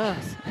on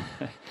earth?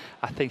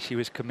 I think she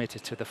was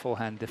committed to the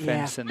forehand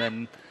defense and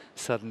then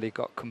suddenly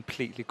got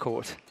completely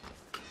caught.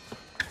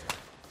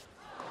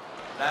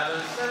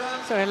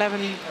 So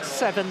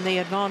 11-7, the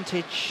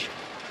advantage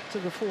to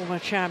the former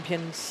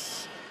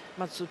champions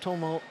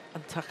Matsutomo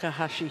and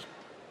Takahashi.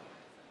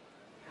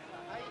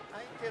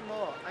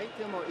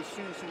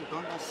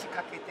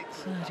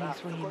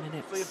 33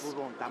 minutes.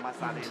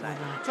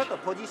 ちょっと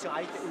ポジション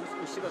相手後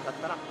ろだっ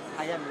たら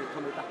早めに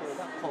止めた方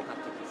が効果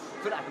的。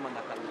それ頭の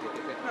中に入れて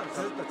て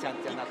ずっとちゃん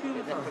となってね。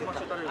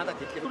あなた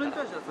できるから。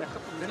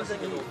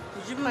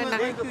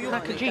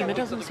Nakajima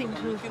doesn't seem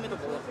to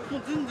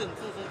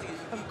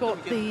have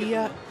got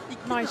the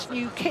nice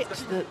new kit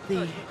that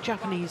the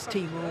Japanese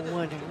team are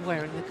all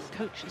wearing. The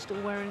coach is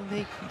still wearing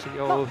the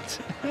old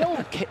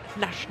kit,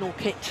 national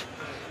kit.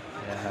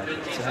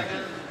 Yeah,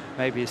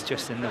 maybe it's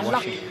just in the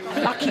washing.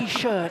 Lucky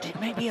shirt. It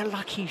may be a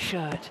lucky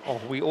shirt. Oh,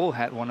 we all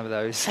had one of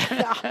those.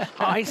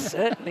 I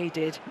certainly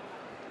did.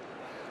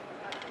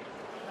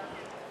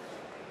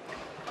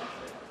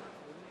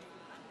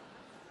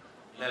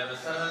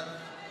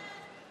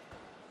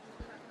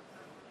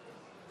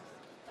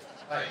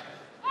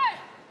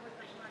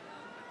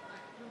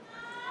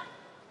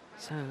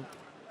 So,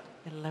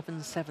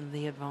 11-7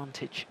 the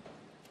advantage.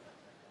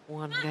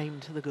 One game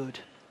to the good.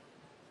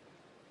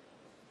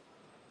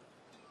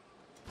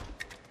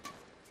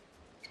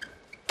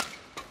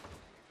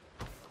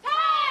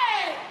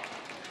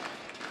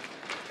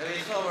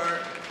 It's over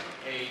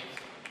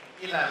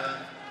 8-11.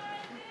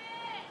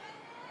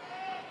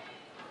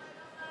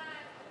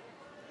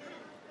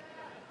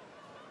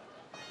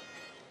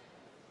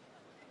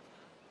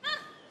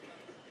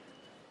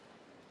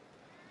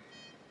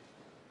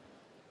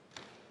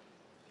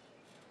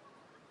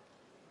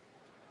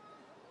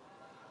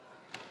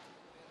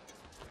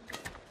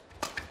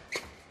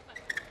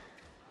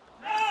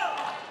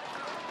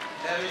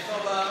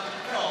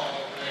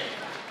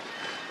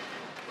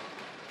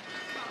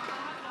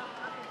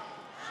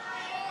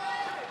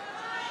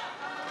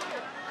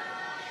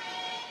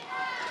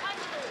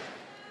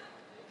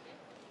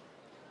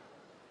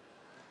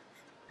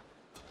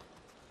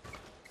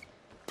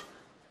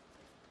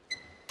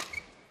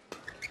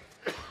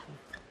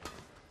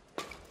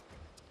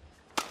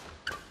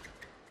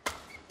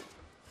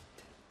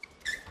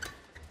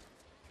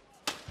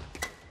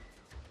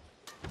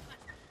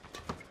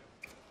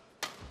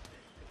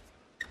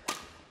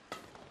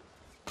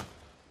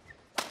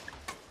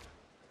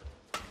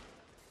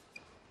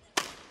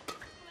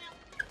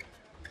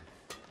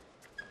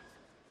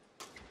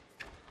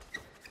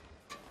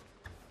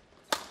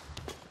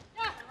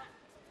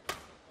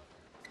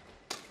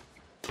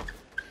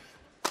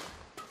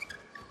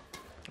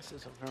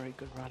 This is a very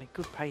good rally,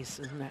 good pace,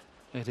 isn't it?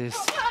 It is.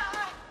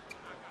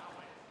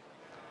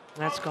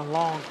 That's gone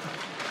long.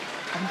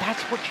 And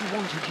that's what you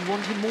wanted. You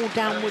wanted more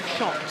downward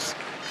shots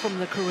from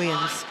the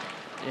Koreans.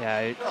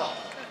 Yeah,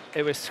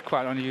 it was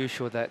quite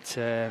unusual that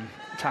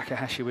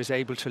Takahashi was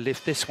able to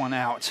lift this one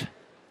out.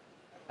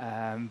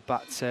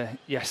 But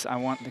yes, I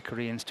want the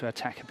Koreans to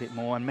attack a bit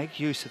more and make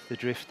use of the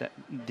drift, that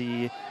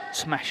the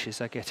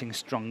smashes are getting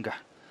stronger.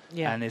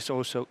 Yeah. And it's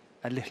also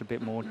a little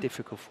bit more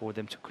difficult for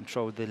them to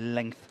control the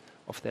length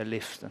of their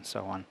lift and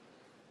so on.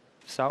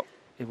 So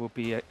it will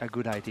be a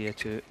good idea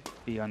to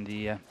be on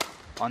the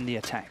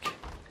attack.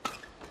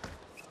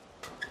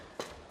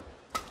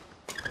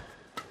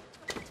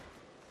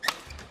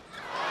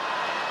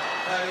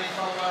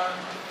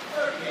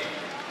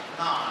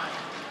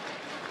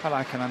 Well,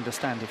 I can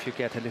understand if you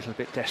get a little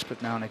bit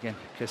desperate now and again,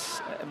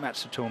 because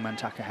Matsutomo and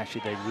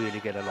Takahashi, they really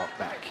get a lot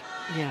back.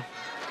 Yeah.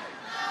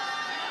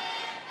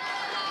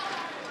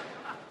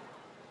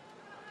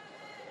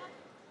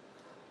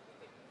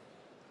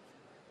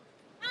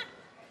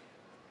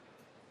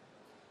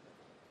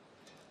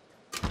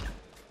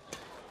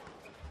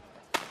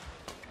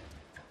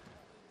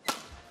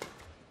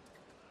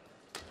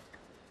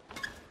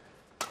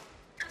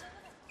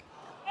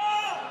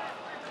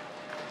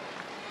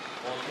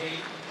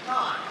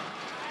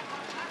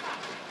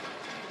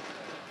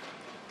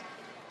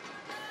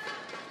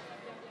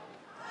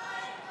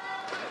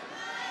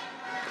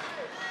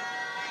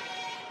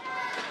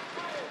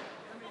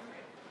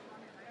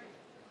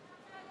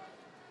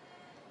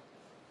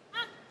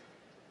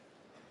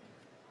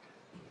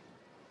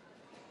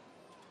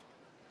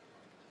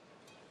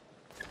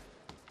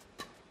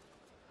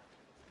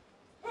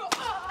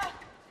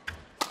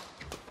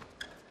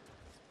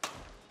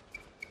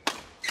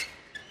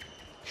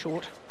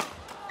 Short.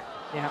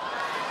 Yeah.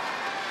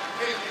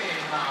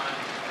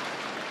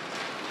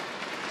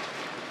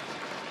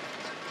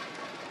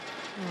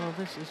 Well,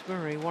 this is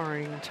very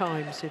worrying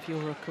times if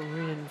you're a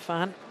Korean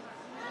fan.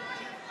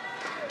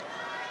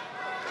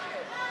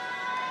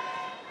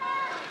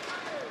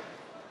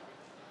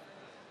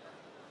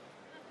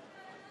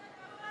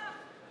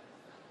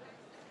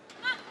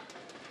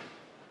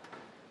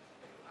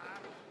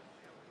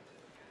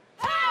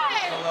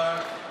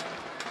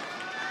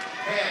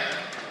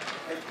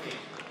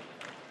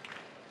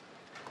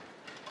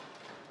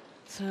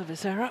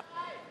 Service error.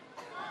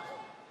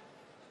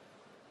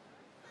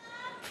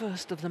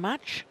 First of the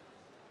match.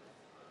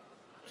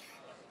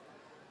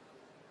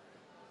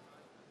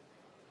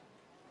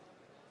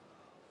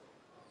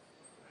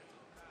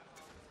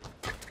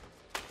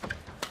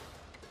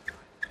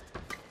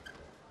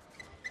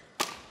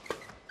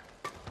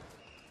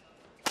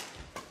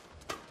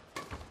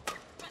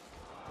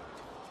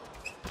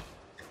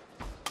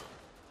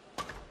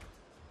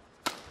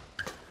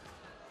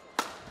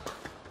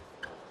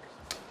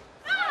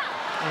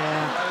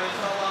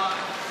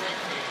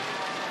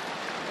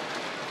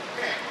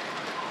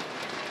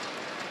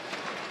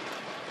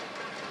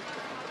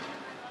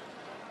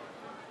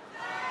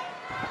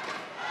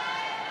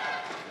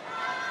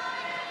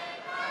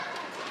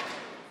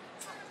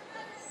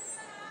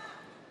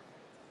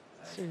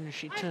 As soon as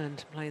she turned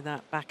to play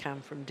that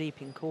backhand from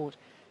deep in court,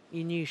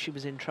 you knew she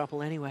was in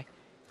trouble anyway,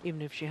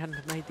 even if she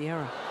hadn't made the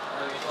error.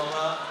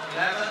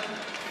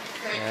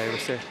 Yeah,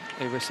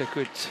 it was a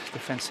good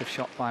defensive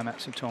shot by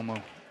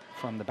Matsutomo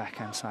from the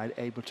backhand side,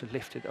 able to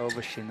lift it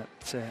over SHIN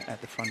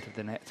at the front of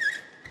the net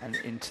and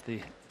into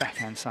the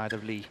backhand side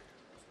of Lee.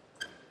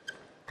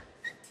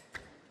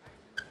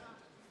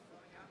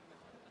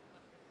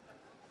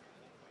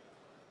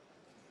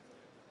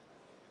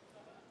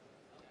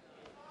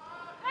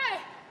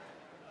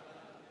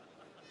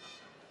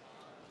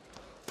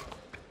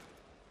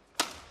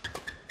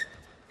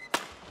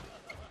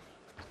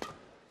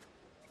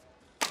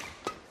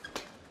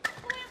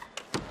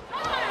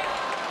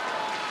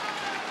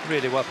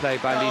 Really well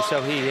played by Lee.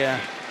 So he,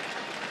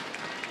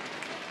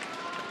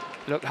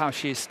 look how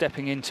she's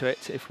stepping into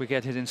it. If we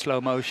get it in slow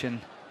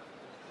motion,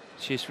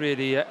 she's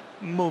really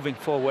moving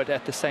forward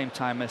at the same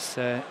time as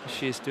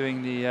she's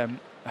doing the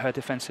her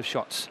defensive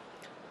shots.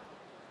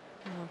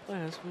 Well,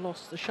 players have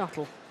lost the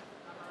shuttle.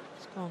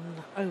 It's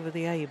gone over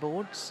the A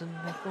boards and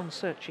they've gone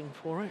searching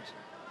for it.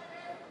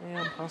 The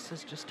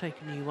umpires just take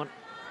a new one.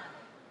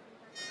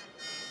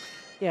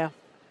 Yeah,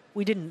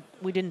 we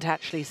didn't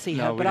actually see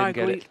her, but I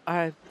agree.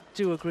 I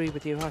do agree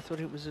with you. I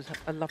thought it was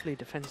a lovely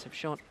defensive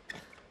shot.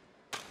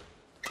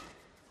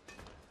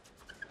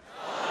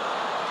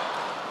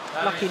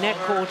 Lucky net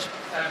court.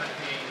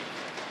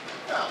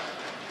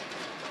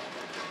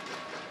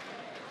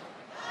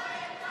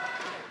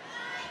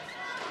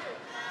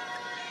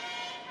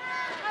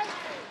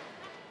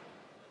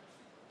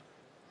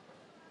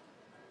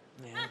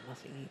 Yeah,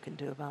 nothing you can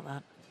do about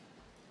that.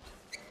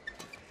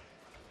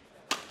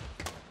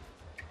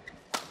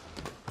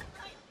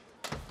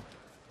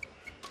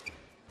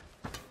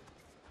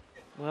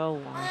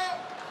 Well,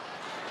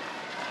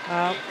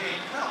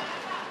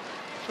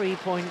 3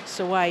 points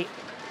away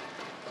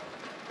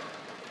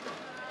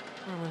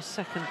from a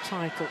second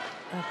title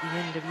at the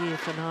end of year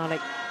finale,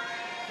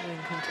 when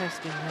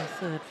contesting their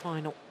third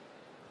final.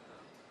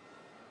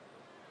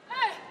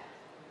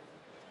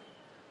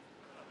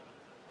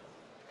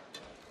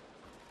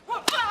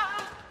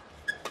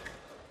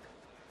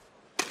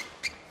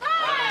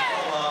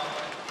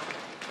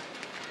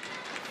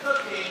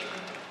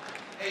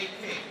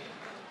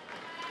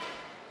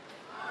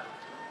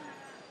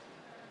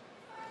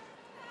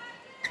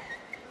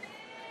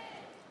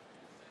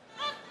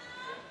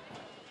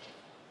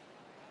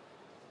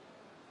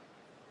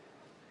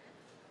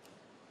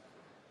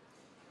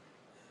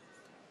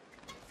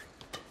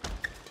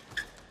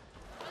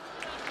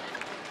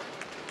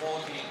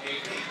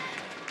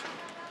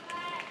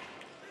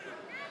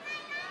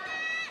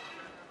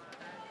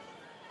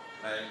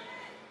 Right.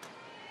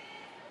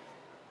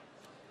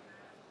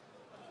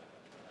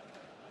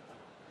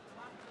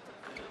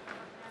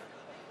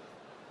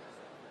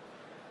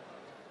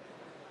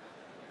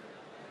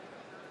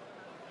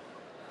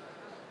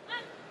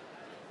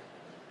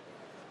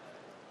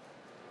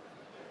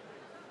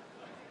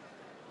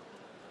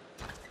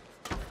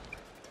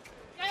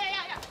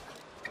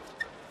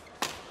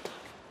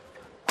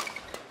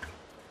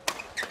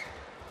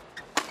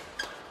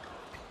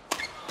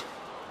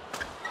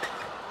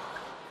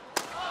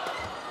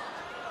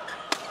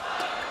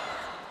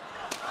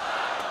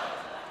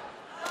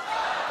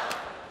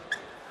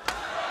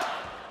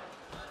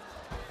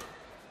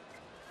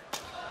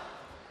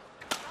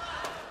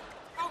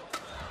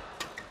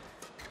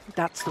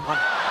 That's the one.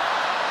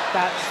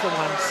 That's the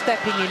one.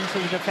 Stepping into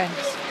the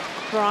defence,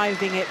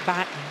 driving it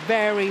back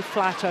very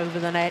flat over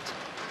the net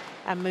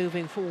and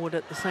moving forward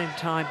at the same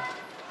time.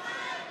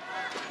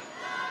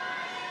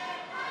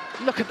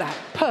 Look at that.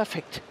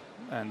 Perfect.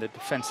 And the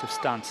defensive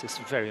stance is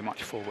very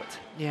much forward.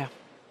 Yeah.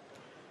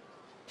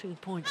 2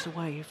 points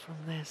away from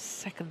their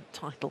second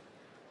title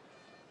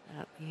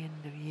at the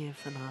end of year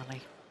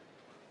finale.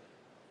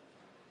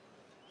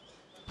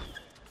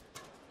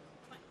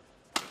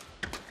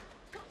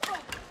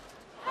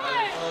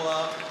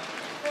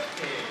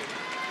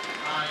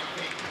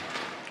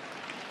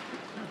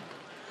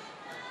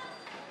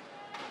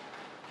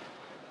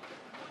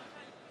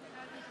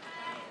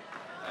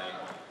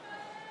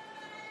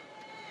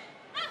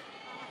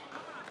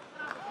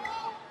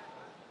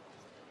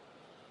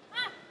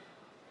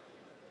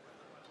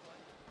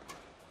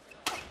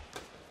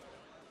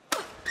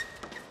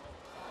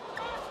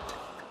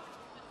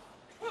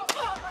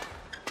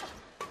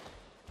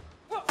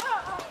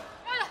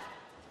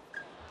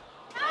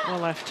 Well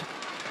left.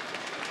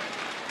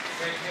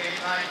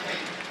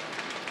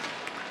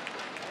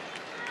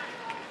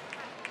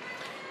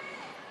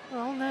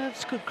 Well,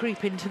 nerves could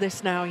creep into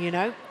this now, you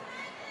know.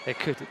 They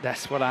could.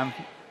 That's what I'm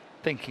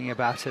thinking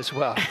about as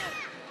well.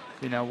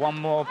 You know, 1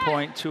 more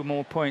point, 2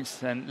 more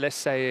points, and let's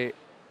say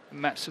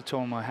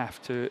Matsutomo have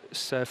to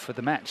serve for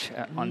the match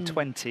on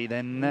 20,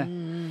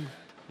 then,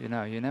 you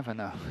know, you never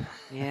know.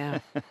 Yeah.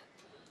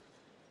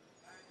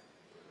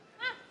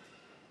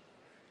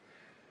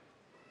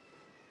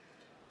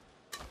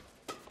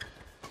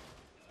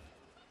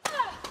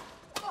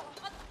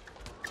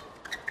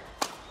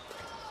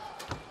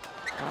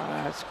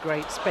 That's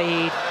great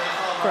speed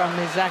from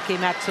Misaki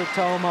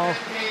Matsutomo,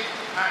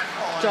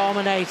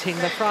 dominating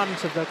the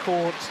front of the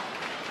court.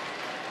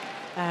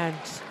 And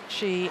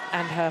she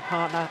and her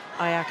partner,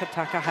 Ayaka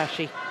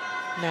Takahashi,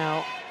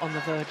 now on the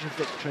verge of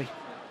victory.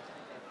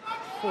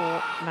 4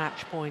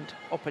 match point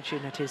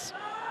opportunities.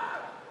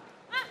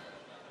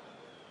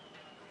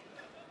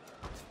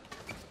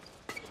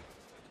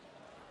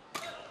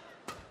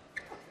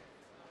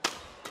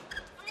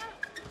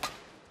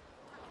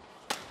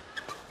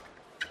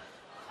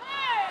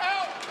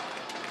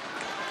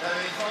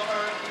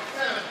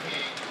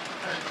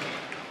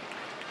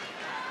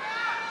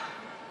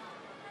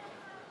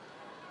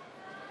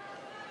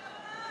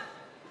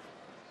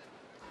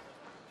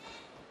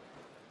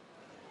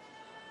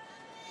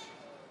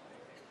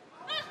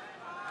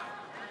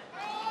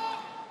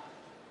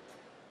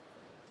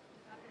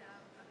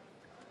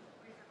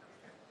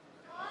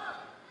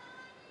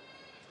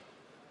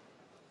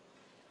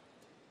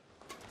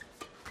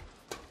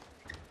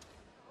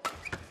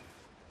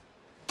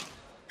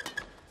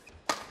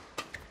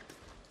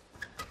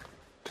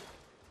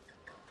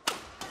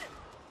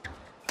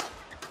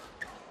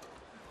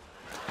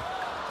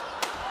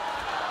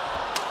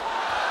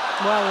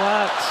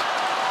 Well worked.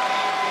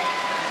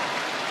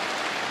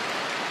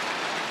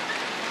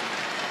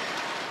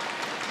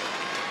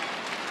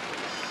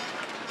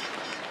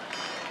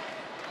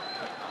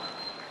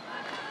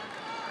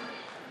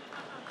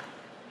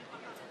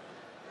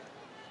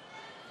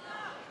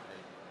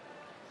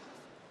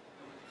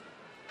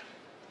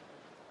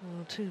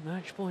 Well, 2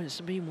 match points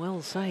have been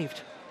well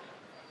saved,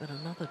 but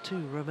another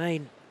 2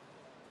 remain.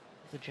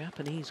 The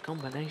Japanese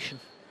combination.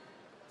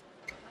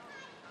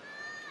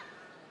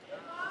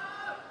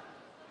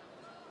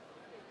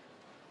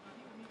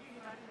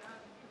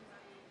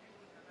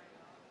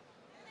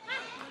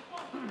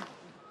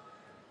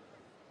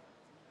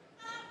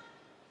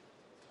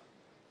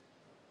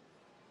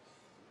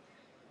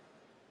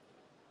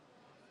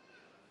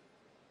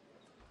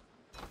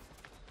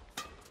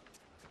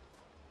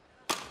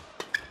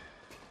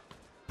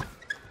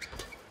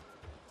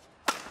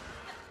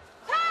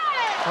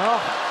 Oh,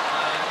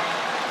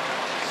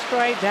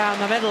 straight down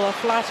the middle, a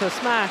flutter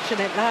smash,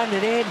 and it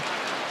landed in.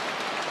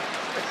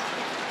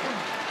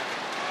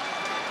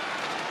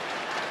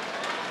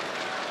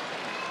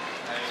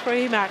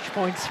 Three match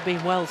points have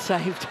been well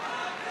saved.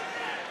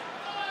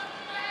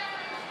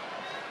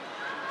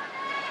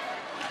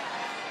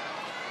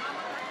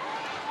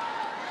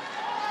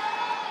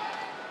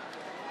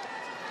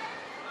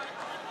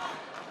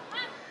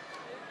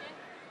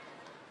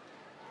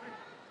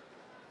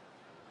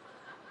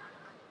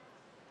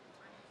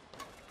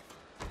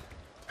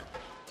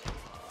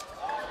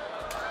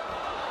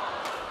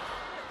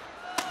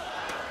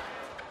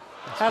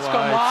 That's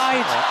gone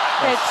wide.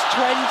 Yeah. It's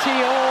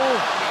 20 all.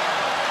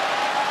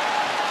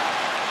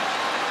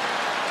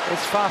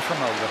 It's far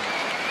from over.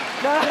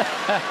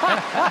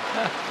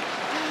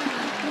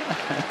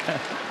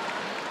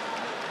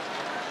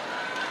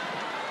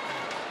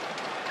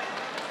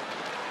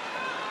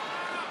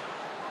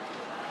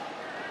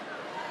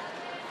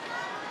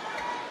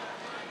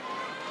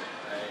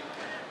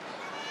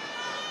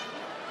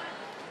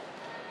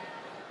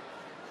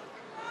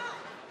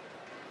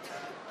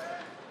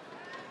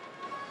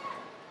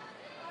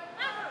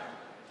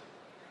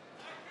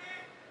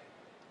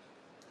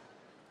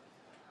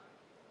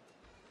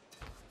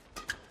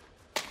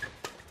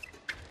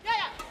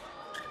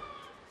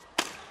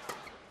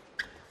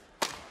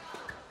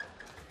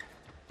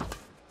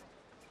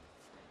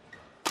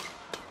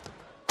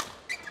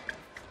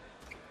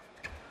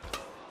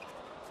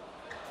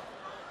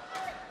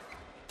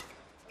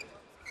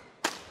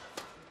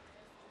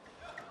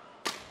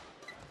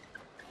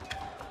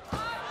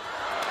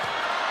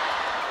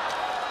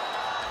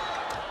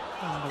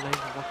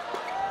 Unbelievable.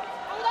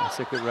 That's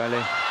a good rally.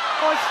 Oh,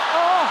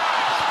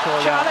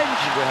 challenge.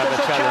 We have There's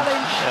a a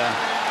challenge. Yeah.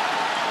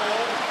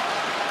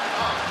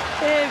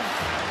 If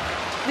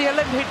the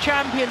Olympic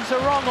champions are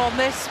wrong on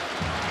this,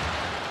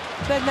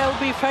 then they'll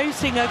be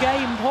facing a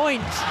game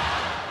point,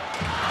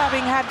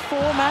 having had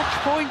 4 match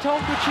point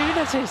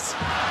opportunities.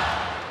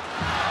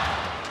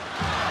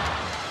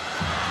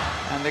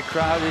 And the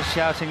crowd is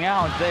shouting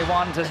out. They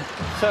want a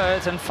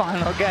third and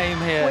final game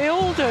here. We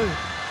all do.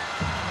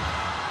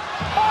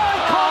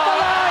 Oh, caught the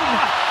line!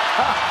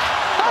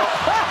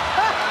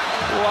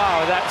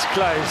 Wow, that's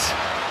close.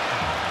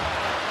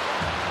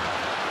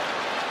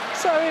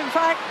 So in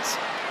fact,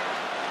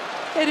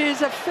 it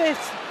is a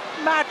 5th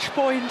match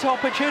point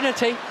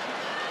opportunity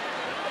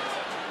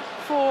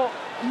for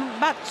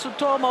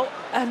Matsutomo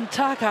and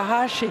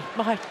Takahashi.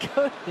 My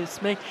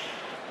goodness me,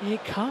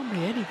 it can't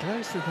be any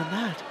closer than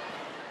that.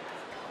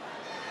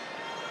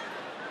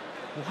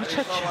 What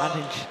a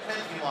challenge.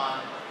 21,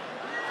 20.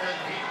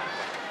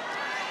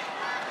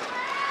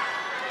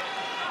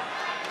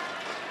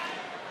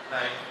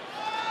 Right.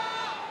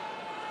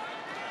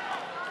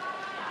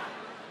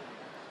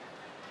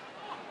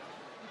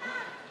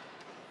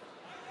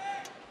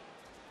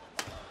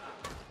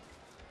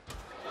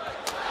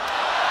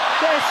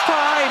 This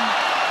time,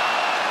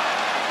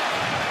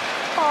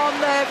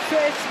 on their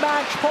 5th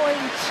match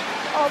point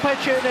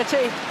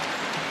opportunity,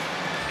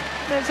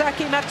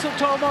 Misaki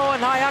Matsutomo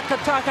and Ayaka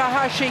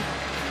Takahashi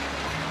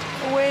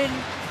win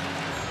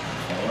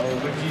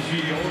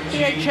the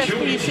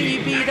HSBC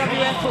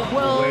BWF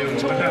World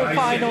Tour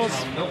Finals,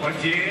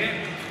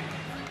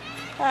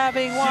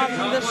 having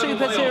won the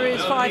Super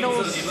Series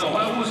Finals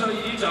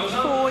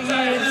 4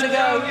 years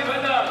ago.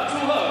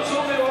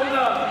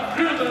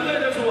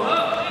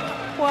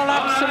 Well,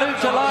 absolute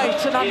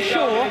delight, and I'm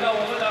sure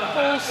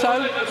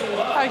also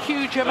a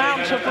huge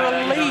amount of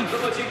relief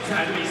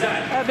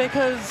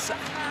because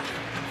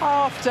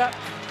after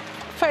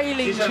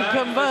failing to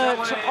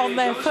convert on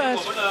their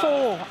first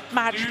 4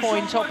 match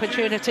point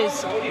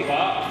opportunities,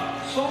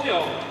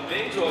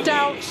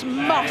 doubts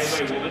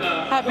must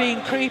have been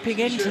creeping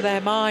into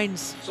their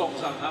minds.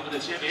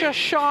 Just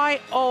shy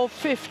of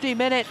 50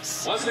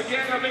 minutes,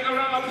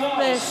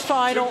 this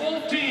final.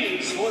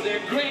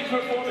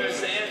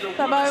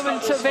 The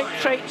moment of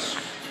victory,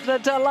 the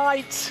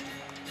delight,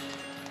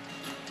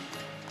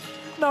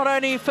 not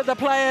only for the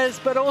players,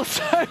 but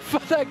also for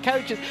the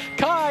coaches.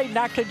 Kai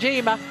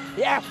Nakajima,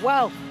 yeah,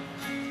 well,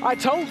 I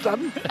told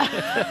them.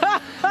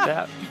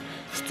 Yeah,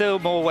 still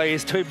more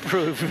ways to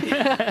improve.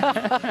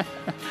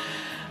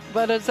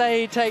 But as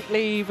they take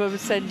leave of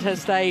centre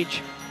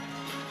stage,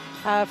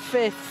 our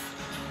 5th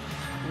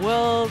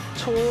World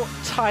Tour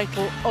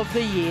title of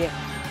the year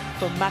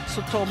for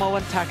Matsutomo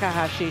and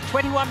Takahashi.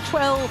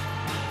 21-12,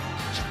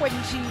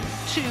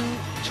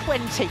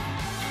 22-20.